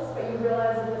seagulls, but you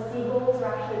realize that the seagulls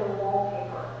are actually the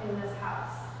wallpaper in this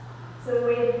house. So the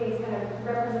way that these kind of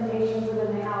representations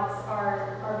within the house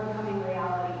are becoming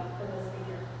reality for this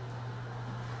figure.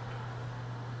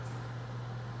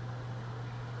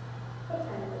 What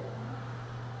time is it?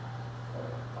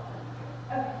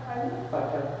 Okay, 5 minutes?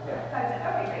 5:10, yeah. 5:10.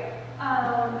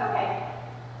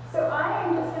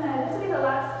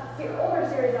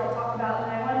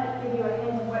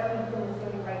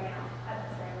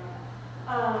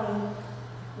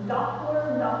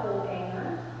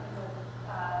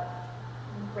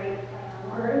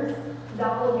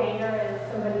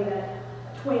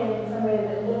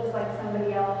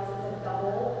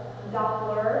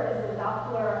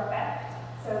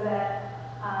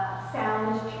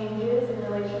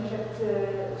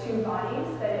 two bodies,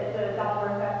 that the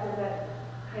Doppler effect is that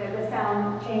the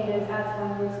sound changes as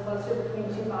one moves closer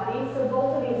between two bodies. So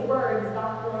both of these words,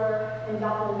 Doppler and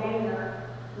doppelganger,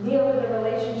 deal with the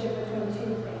relationship between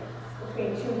two things,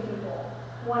 between two people.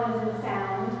 One is in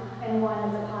sound, and one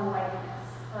is upon likeness,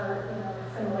 or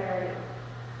similarity.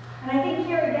 And I think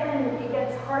here again, it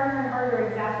gets harder and harder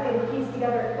exactly to piece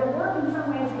together. The work in some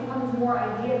ways becomes more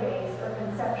idea-based or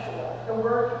conceptual. The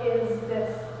work is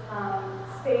this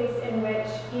space in which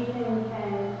Ethan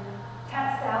can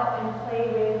test out and play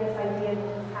with this idea that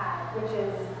he's had, which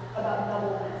is about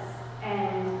doubleness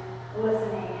and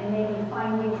listening, and maybe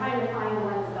trying to find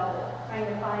one's double, trying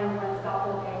to find one's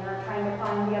doppelganger, trying to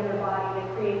find the other body that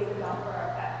creates the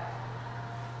Doppler effect.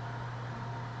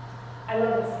 I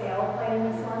love the scale play in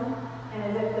this one, and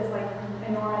as if this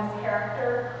enormous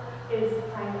character is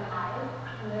trying to hide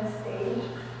in this stage.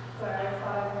 So I always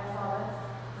thought of when I saw this.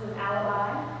 This is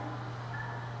alibi.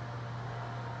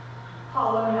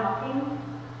 Hollow knocking.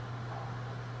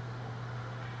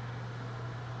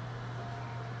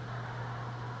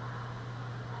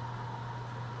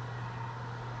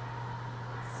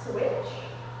 Switch.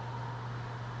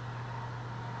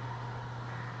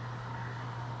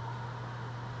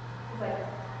 It's like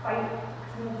fight.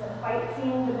 It's a fight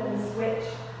scene, but then switch.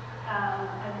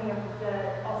 I think of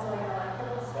also like an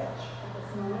electrical switch at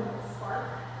this moment, the spark.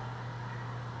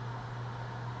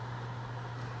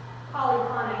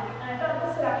 Polyphonic, and I thought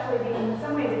this would actually be in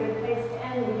some ways a good place to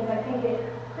end because I think it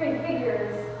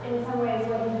prefigures in some ways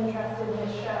what he's interested in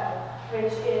this show,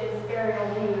 which is aerial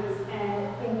views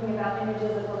and thinking about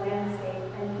images of the landscape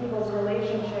and people's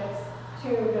relationships to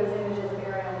those images of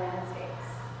aerial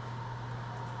landscapes.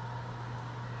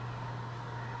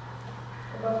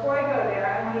 Before I go there,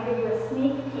 I want to give you a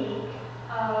sneak peek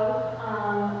of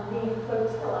the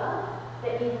flotilla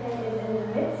that Ethan is in the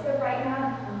midst of right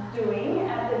now doing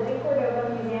at the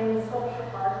Museum and Sculpture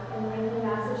Park in Lincoln,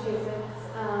 Massachusetts,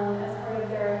 as part of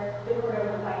their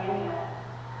Curator biennial.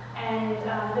 And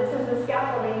this is the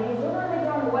scaffolding. He's literally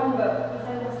drawn one boat. He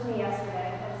sent this to me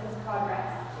yesterday. That's his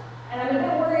progress. And I'm a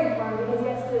bit worried for him because he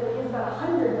has about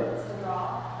 100 boats to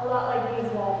draw, a lot like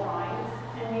these wall drawings.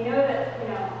 And we know that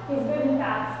he's good and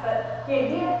fast, but the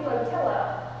idea of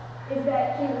flotilla is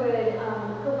that he would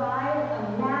provide a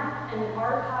map and an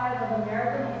archive of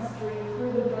American history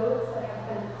through the boats that have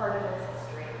been part of its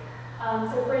history.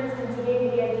 So for instance, he gave me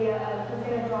the idea of he's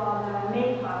going to draw the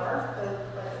Mayflower, the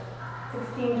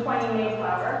 1620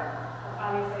 Mayflower,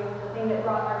 obviously the thing that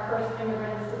brought our first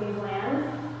immigrants to these lands.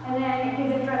 And then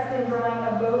he's interested in drawing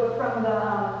a boat from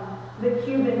the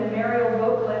Cuban, the Mariel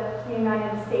boat lift to the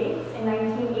United States in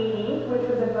 1980, which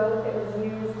was a boat that was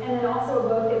used, and then also a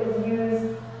boat that was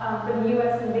used for the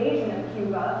U.S. invasion of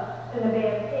Cuba in the Bay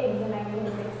of Pigs in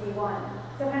 1961.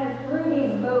 So kind of through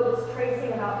these boats,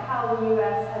 tracing about how the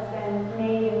U.S. has been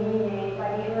made and remade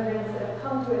by the immigrants that have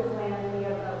come to its land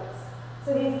via boats.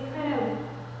 So these kind of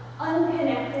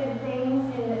unconnected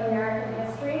things in American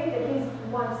history that he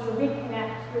wants to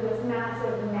reconnect through this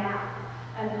massive map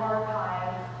and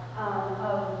archive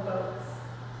of boats.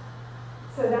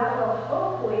 So that will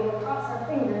hopefully, we'll cross our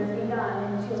fingers, be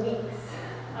done in 2 weeks.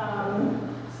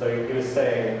 So he was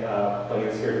saying, when he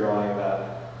was here drawing, that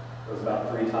it was about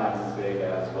 3 times as big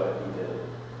as what he did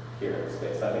here in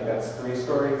space. I think that's 3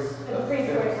 stories. It's 3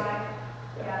 stories high.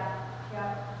 Yeah.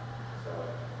 So,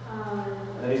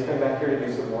 and then he's coming back here to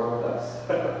do some more with us.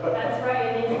 That's right,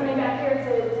 and he's coming back here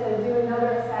to do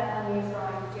another set on these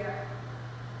drawings here.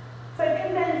 So I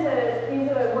think then these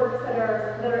are the works that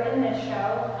are in this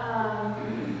show.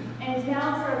 And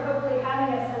now sort of hopefully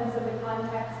having a sense of the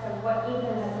context of what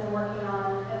Ethan has been working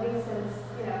on, at least since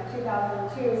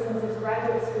 2002, since his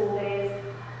graduate school days,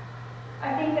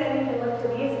 I think that we can look to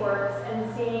these works and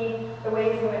see the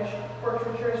ways in which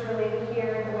portraiture is related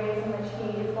here, the ways in which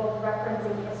he is both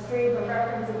referencing history, but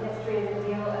referencing history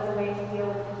as a way to deal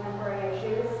with contemporary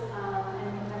issues and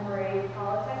contemporary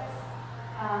politics.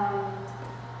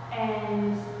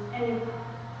 And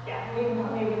yeah, maybe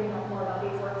we can talk more about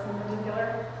these works in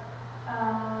particular. I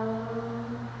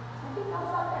think I'll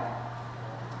stop there.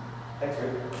 Thanks,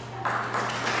 Ruth.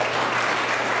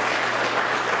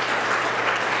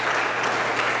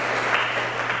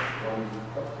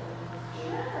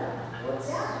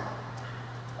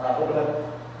 Open up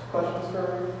to questions for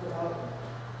Ruth about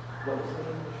what was the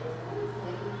show?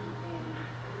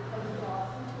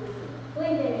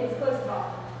 Lincoln is close to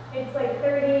Boston. It's like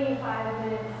 35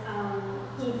 minutes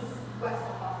west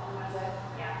of Boston, was it?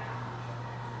 Yeah.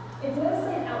 It's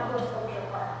mostly an outdoor sculpture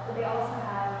park, but they also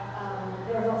have,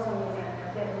 there's also a museum here.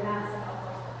 They have a massive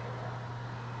outdoor sculpture park.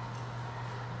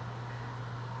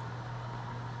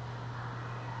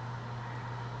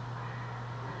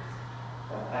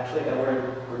 Actually, and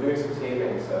we're doing some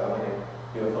taping, so I'm going to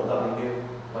do a Philadelphia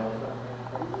microphone.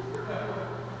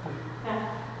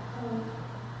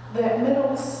 That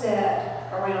middle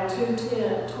set around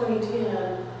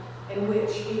 2010, in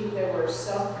which there were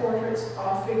self-portraits,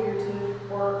 all figurative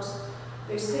works,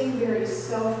 they seem very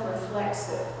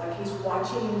self-reflexive, like he's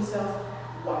watching himself.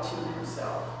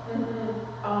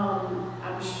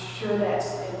 I'm sure that's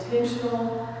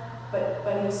intentional, but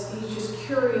he's just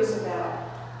curious about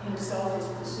himself, his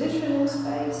position in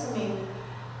space. I mean,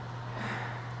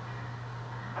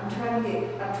 I'm trying to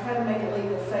make a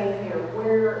leap of faith here.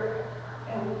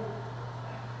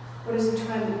 What is he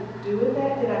trying to do with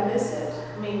that? Did I miss it?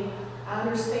 I mean, I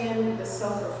understand the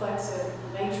self-reflexive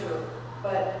nature,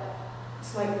 but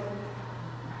it's like,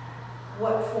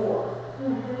 what for?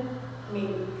 I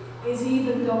mean, is he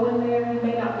even going there? He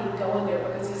may not be going there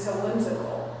because he's so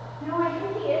whimsical. No, I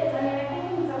think he is. I mean, I think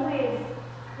in some ways,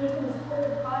 Ethan's whole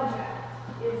project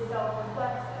is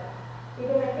self-reflexive.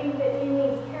 Because I think that in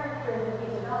these characters that he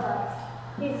develops,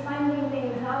 he's finding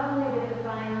things not only that he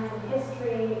finds in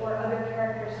history or other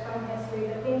characters from history,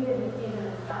 but things that he sees in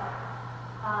himself.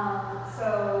 So,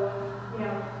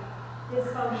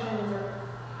 dysfunctions or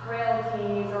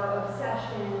frailties or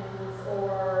obsessions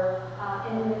or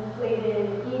an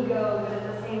inflated ego, but at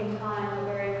the same time a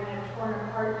very kind of torn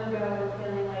apart ego,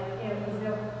 feeling like, he's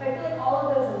I feel like all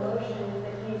of those emotions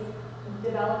that he's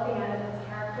developing out of his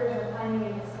characters or finding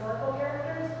in historical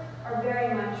characters are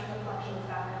very much reflections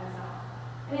back on himself.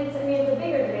 And it's a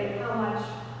bigger debate how much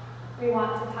we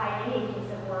want to tie any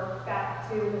piece of work back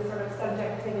to the sort of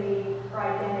subjectivity or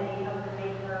identity of the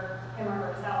maker, him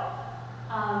or herself.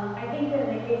 I think that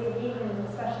in the case of Ethan's,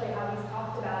 especially how he's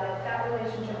talked about it, that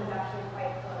relationship is actually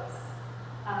quite close.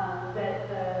 That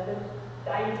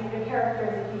the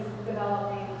characters that he's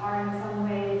developing are in some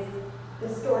ways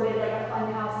distorted, like a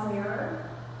funhouse mirror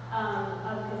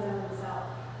of his own self.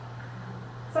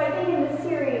 So I think in this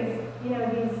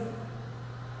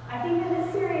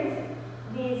series,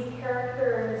 these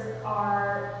characters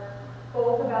are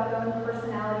both about the own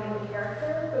personality of the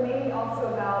character, but maybe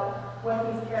also about what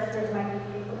these characters might be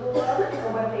capable of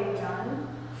or what they've done.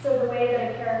 So the way that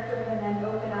a character can then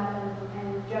open up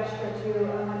and gesture to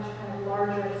a much kind of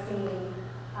larger scene,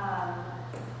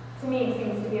 to me it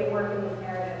seems to be at work in these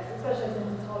narratives, especially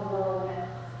since it's called world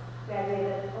myths. The idea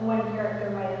that one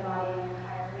character might embody an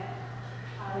entire myth.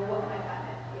 What might that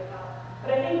myth be about?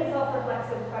 But I think the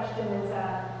self-reflexive question is,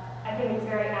 I think it's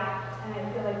very apt, and I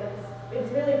feel like it's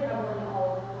really prevalent in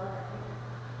all of the work.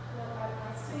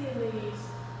 I see in these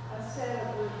a set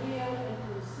of reveal and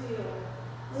conceal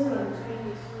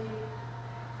simultaneously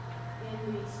in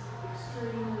these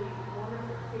extremely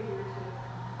wonderful figurative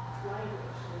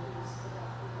language that he's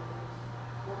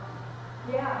working.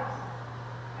 Yeah,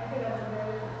 I think that's a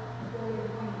very, really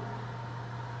good point.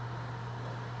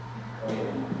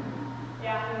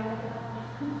 Yeah,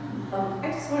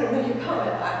 I just want to make a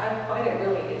comment. I find it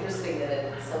really interesting that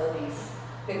in some of these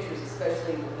pictures,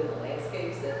 especially within the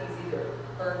landscapes, that he's either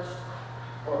perched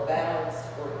or balanced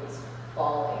or he's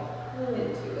falling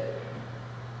into it.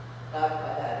 I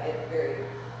find that very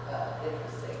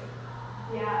interesting.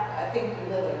 Yeah. I think we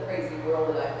live in a crazy world,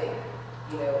 and I think,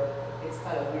 it's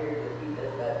kind of weird that he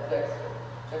does that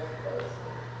juxtapose.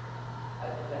 I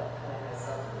think that kind of has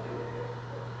something to do with it.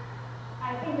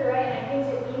 I think you're right, and I think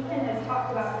that Ethan has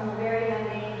talked about from a very young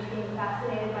age being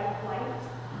fascinated by flight.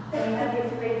 And he has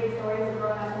these crazy stories of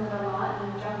growing up in Vermont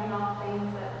and jumping off things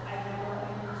that I've never let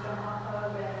my kids jump off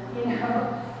of,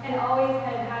 and always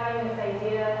kind of having this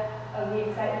idea of the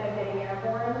excitement of getting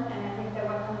airborne. And I think that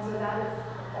what comes with that is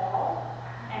the fall.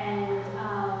 And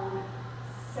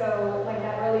so, like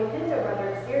that early Pinto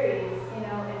Brothers series,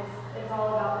 it's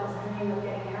all about this dream of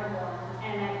getting airborne.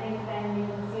 And I think then you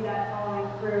can see that following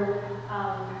through,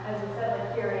 as you said,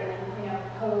 like Fury and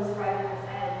Poe's right on this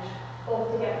edge,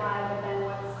 both to get high, but then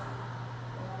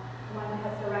one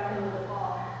has to reckon with the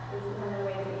fall. Is one of the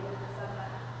ways that you can set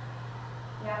that.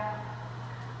 Yeah.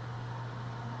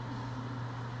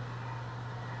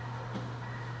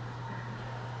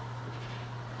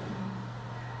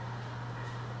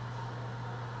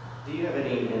 Do you have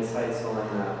any insights on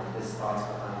his thoughts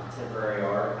behind contemporary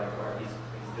art, like where he's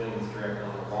doing this directly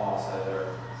on the wall, so they're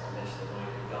eventually going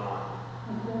to be gone?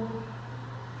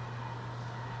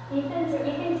 Ethan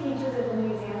teaches at the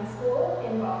museum school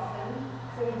in Boston.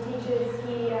 So he teaches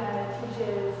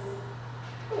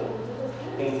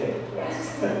Painting. Yes.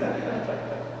 He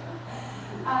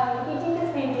teaches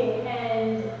painting,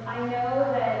 and I know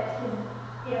that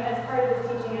as part of his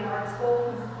teaching in art school,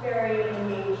 he's very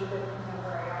engaged with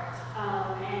contemporary art,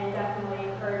 and definitely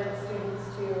encourages students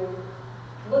to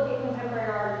look at contemporary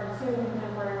art, consume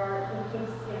contemporary art. He keeps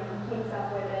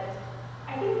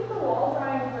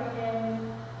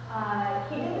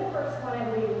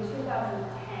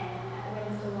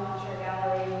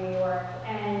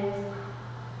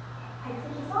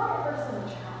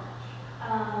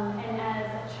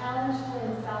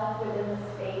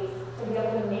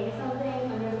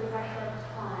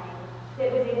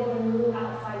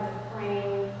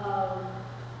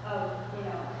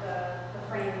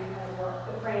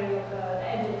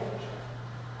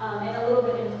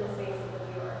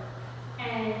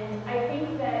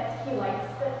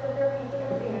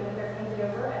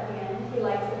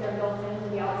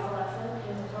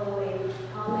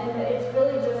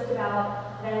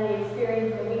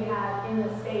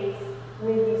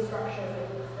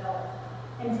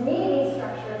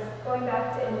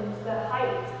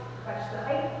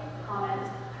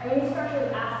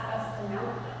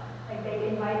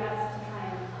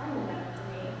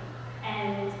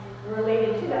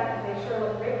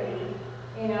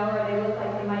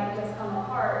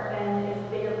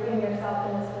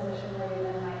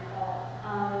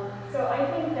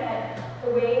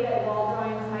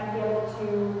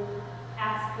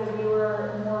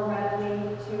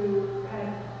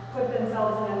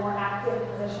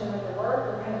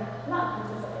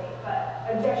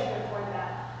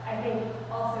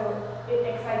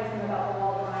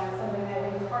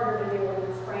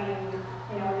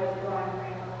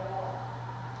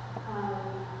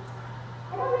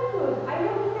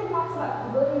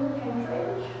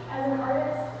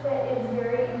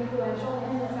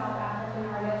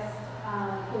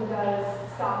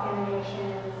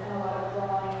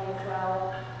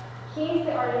he's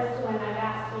the artist when I've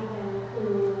asked Ethan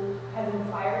who has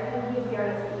inspired him. He's the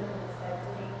artist that Ethan has said to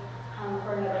me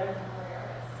for another contemporary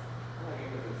artist.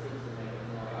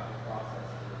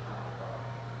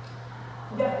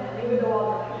 Definitely, with the wall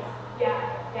drawings. Yeah,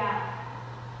 yeah.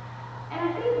 And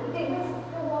I think it was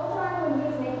the wall drawing when he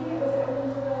was making it, was it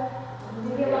open to the,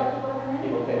 did he allow people to come in?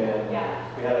 People came in. Yeah.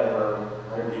 We had over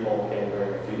 100 people came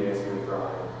during a few days he was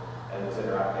drawing and was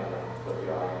interacting with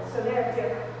the audience. So there too.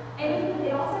 And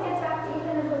it also gets back to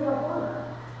Ethan as a performer.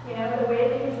 You know, the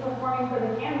way that he's performing for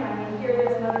the camera. I mean, here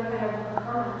there's another kind of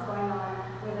performance going on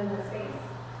within the space.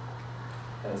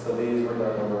 And so these were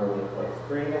done over, like,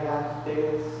 3.5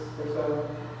 days or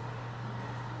so.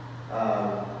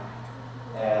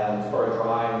 And for a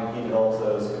drawing, he develops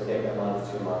those, could take a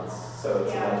month, 2 months. So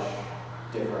it's Yeah. much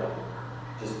different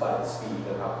just by the speed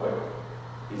of how quick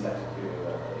he's executing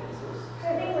the pieces. So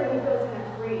I think where he feels kind of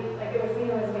free, like it was seen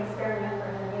as an experiment for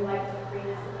him. He liked the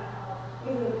freeness of that house.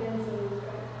 These are the pins he used,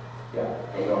 right? Yeah,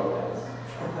 those are all pens.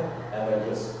 And they're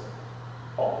just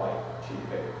all white, cheap,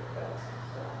 big pens.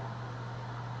 So.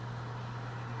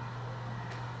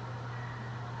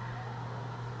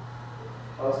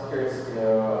 I was curious to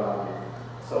know,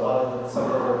 so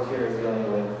some of the work here is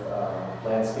dealing with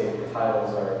landscape. The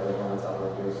titles are the ones on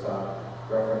the new stuff,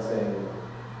 referencing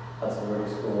Hudson River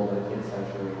School, 19th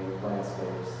century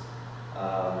landscapes.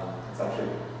 It's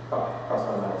actually crossed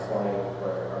my mind this morning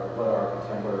what are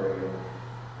contemporary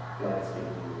landscape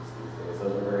views these days.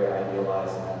 Those are very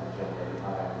idealized and had many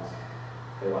times.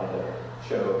 They wanted to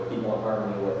show people in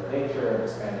harmony with nature and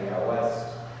expanding out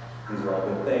west. These are all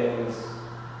good things.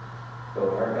 Go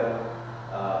America.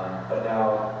 But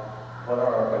now, what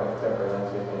are our kind of contemporary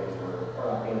landscape paintings? We're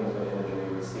not paintings with imagery.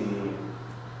 We see,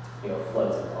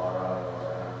 floods in Colorado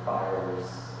and fires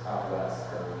out west,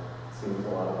 and it seems a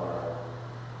lot of our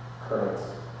current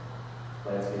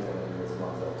landscape imagery is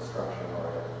ones of destruction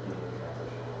or even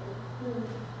transition.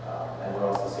 And we're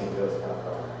also seeing those kind of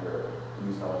from your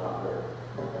used helicopter.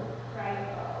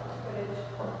 Right. Footage.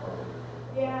 Point of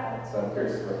view. Yeah. So I'm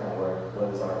curious about kind of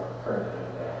what is our current and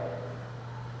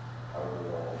how we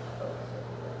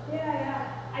Yeah.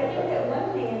 I think that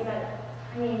one thing is that,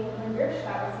 when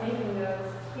Gershot was making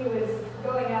those, he was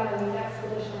going out on these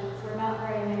expeditions where not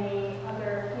very many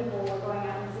other people were going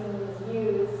out and seeing these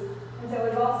views. And so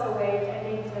it was also a way, I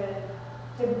think,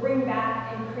 to bring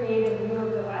back and create a view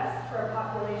of the West for a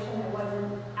population that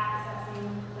wasn't accessing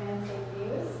landscape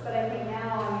views. But I think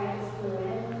now, I just flew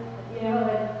in,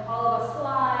 that all of us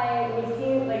fly, we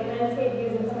see like landscape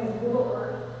views in some ways Google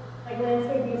Earth. Like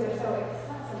landscape views are so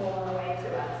accessible in a way to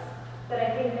us that I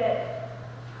think that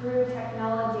through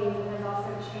technology it has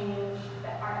also changed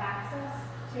our access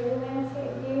to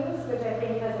landscape views, which I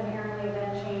think has inherently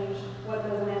then changed what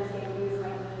those landscape views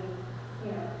might mean,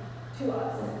 to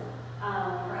us,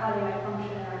 or how they might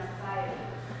function in our society.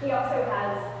 He also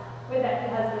has, with that,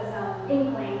 he has this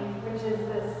inkling, which is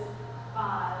this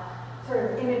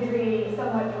sort of imagery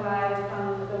somewhat derived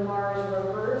from the Mars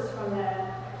rovers, from the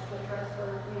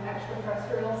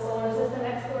extraterrestrial solar system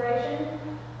exploration.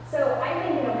 So I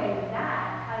think in a way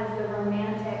that has the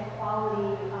romantic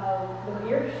quality of the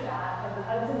Bierstadt of the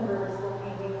Hudson River School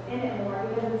paintings in it more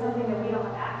because it's something that we don't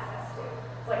have access to.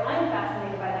 It's like I'm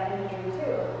fascinated by that imagery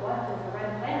too. What does the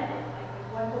red planet look like?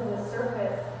 What does the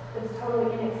surface that's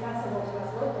totally inaccessible to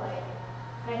us look like?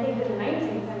 And I think that in the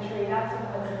 19th century, that's what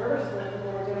the Hudson River School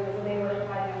people were doing, is they were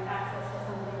providing us access to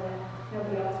something that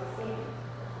nobody else was seeing.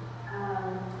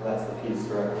 That's the piece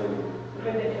directly.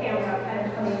 With the camera kind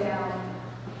of coming down.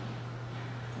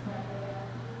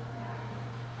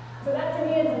 So that to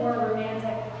me is more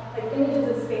romantic, like images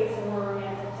of space are more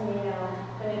romantic to me now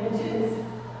than images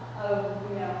of,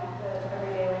 the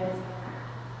everyday landscape.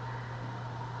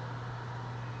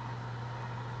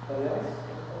 Anybody else?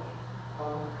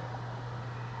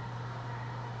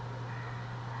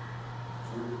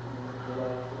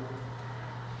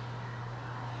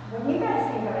 When you guys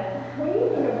think of it, what do you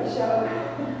think of the show?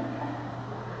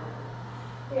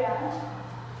 Yeah.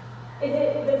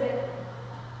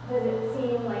 Does it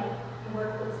seem like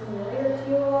work that's familiar to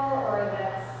you all, or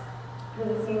does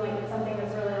it seem like it's something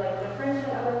that's really different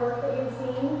than other work that you've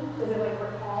seen? Does it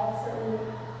recall certain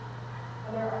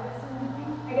other artists or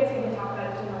anything? I guess we can talk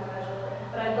about it too more casually,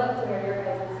 but I'd love to hear your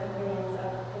guys' opinions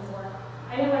of his work.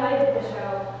 I know when I did the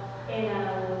show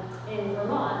in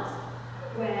Vermont,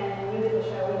 when we did the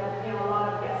show, we had a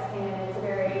lot of guests came in. It's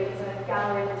a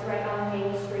gallery that's right on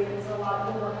Main Street, and so a lot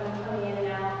of people are kind of coming in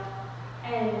and out.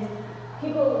 And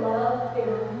people they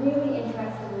were really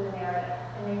interested in the narrative,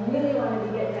 and they really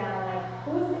wanted to get down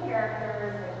who's the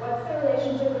characters, what's the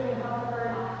relationship between Hoffer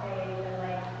and Octave,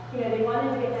 and they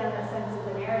wanted to get down the sense of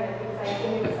the narrative because I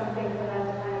think it was something for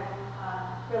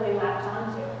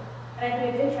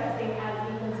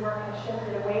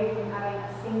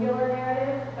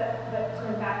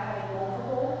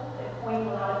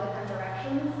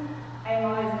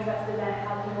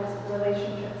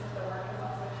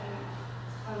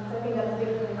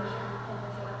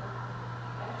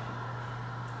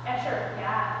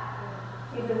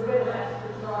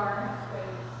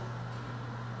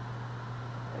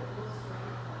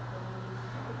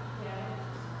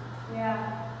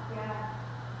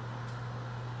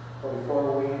Well,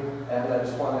 before we end, I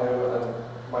just want to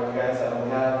remind you guys that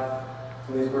we have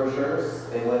some of these brochures.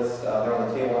 They list, they're on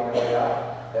the table on your way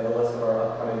out. They have a list of our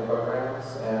upcoming programs.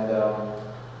 And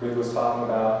Ruth was talking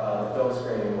about the film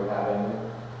screening we're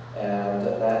having. And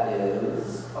that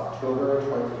is October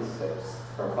 26th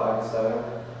from 5 to 7.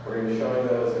 We're going to be showing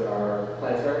those in our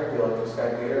planetarium, the Electric Sky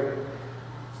Theater.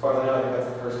 As far as I know, I think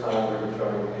that's the first time we're going to be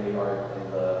showing any art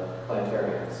in the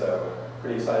planetarium. So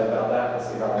pretty excited about that.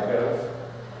 Let's see how that goes.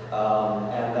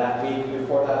 And that week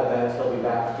before that event, he'll be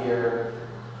back here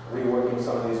reworking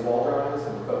some of these wall drawings,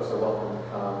 and folks are welcome to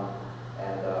come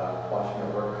and watch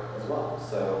him work as well.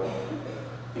 So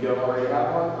if you don't already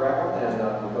have one, grab one, and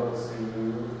we hope to see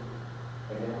you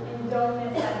again. And don't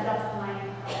miss that dust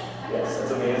mine. Yes,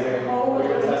 it's amazing. We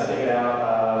were testing it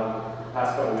out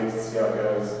past couple weeks to see how it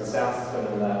goes. The sound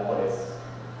system in that place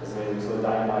is amazing. So the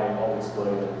dynamite, all the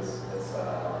explosions, it's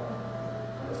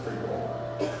pretty cool.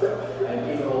 And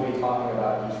Ethan will be talking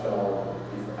about each film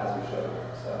as we show them.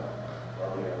 So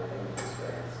that'll be a unique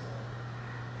experience.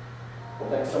 Well,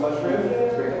 thanks so much, Ruth.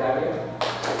 It's great to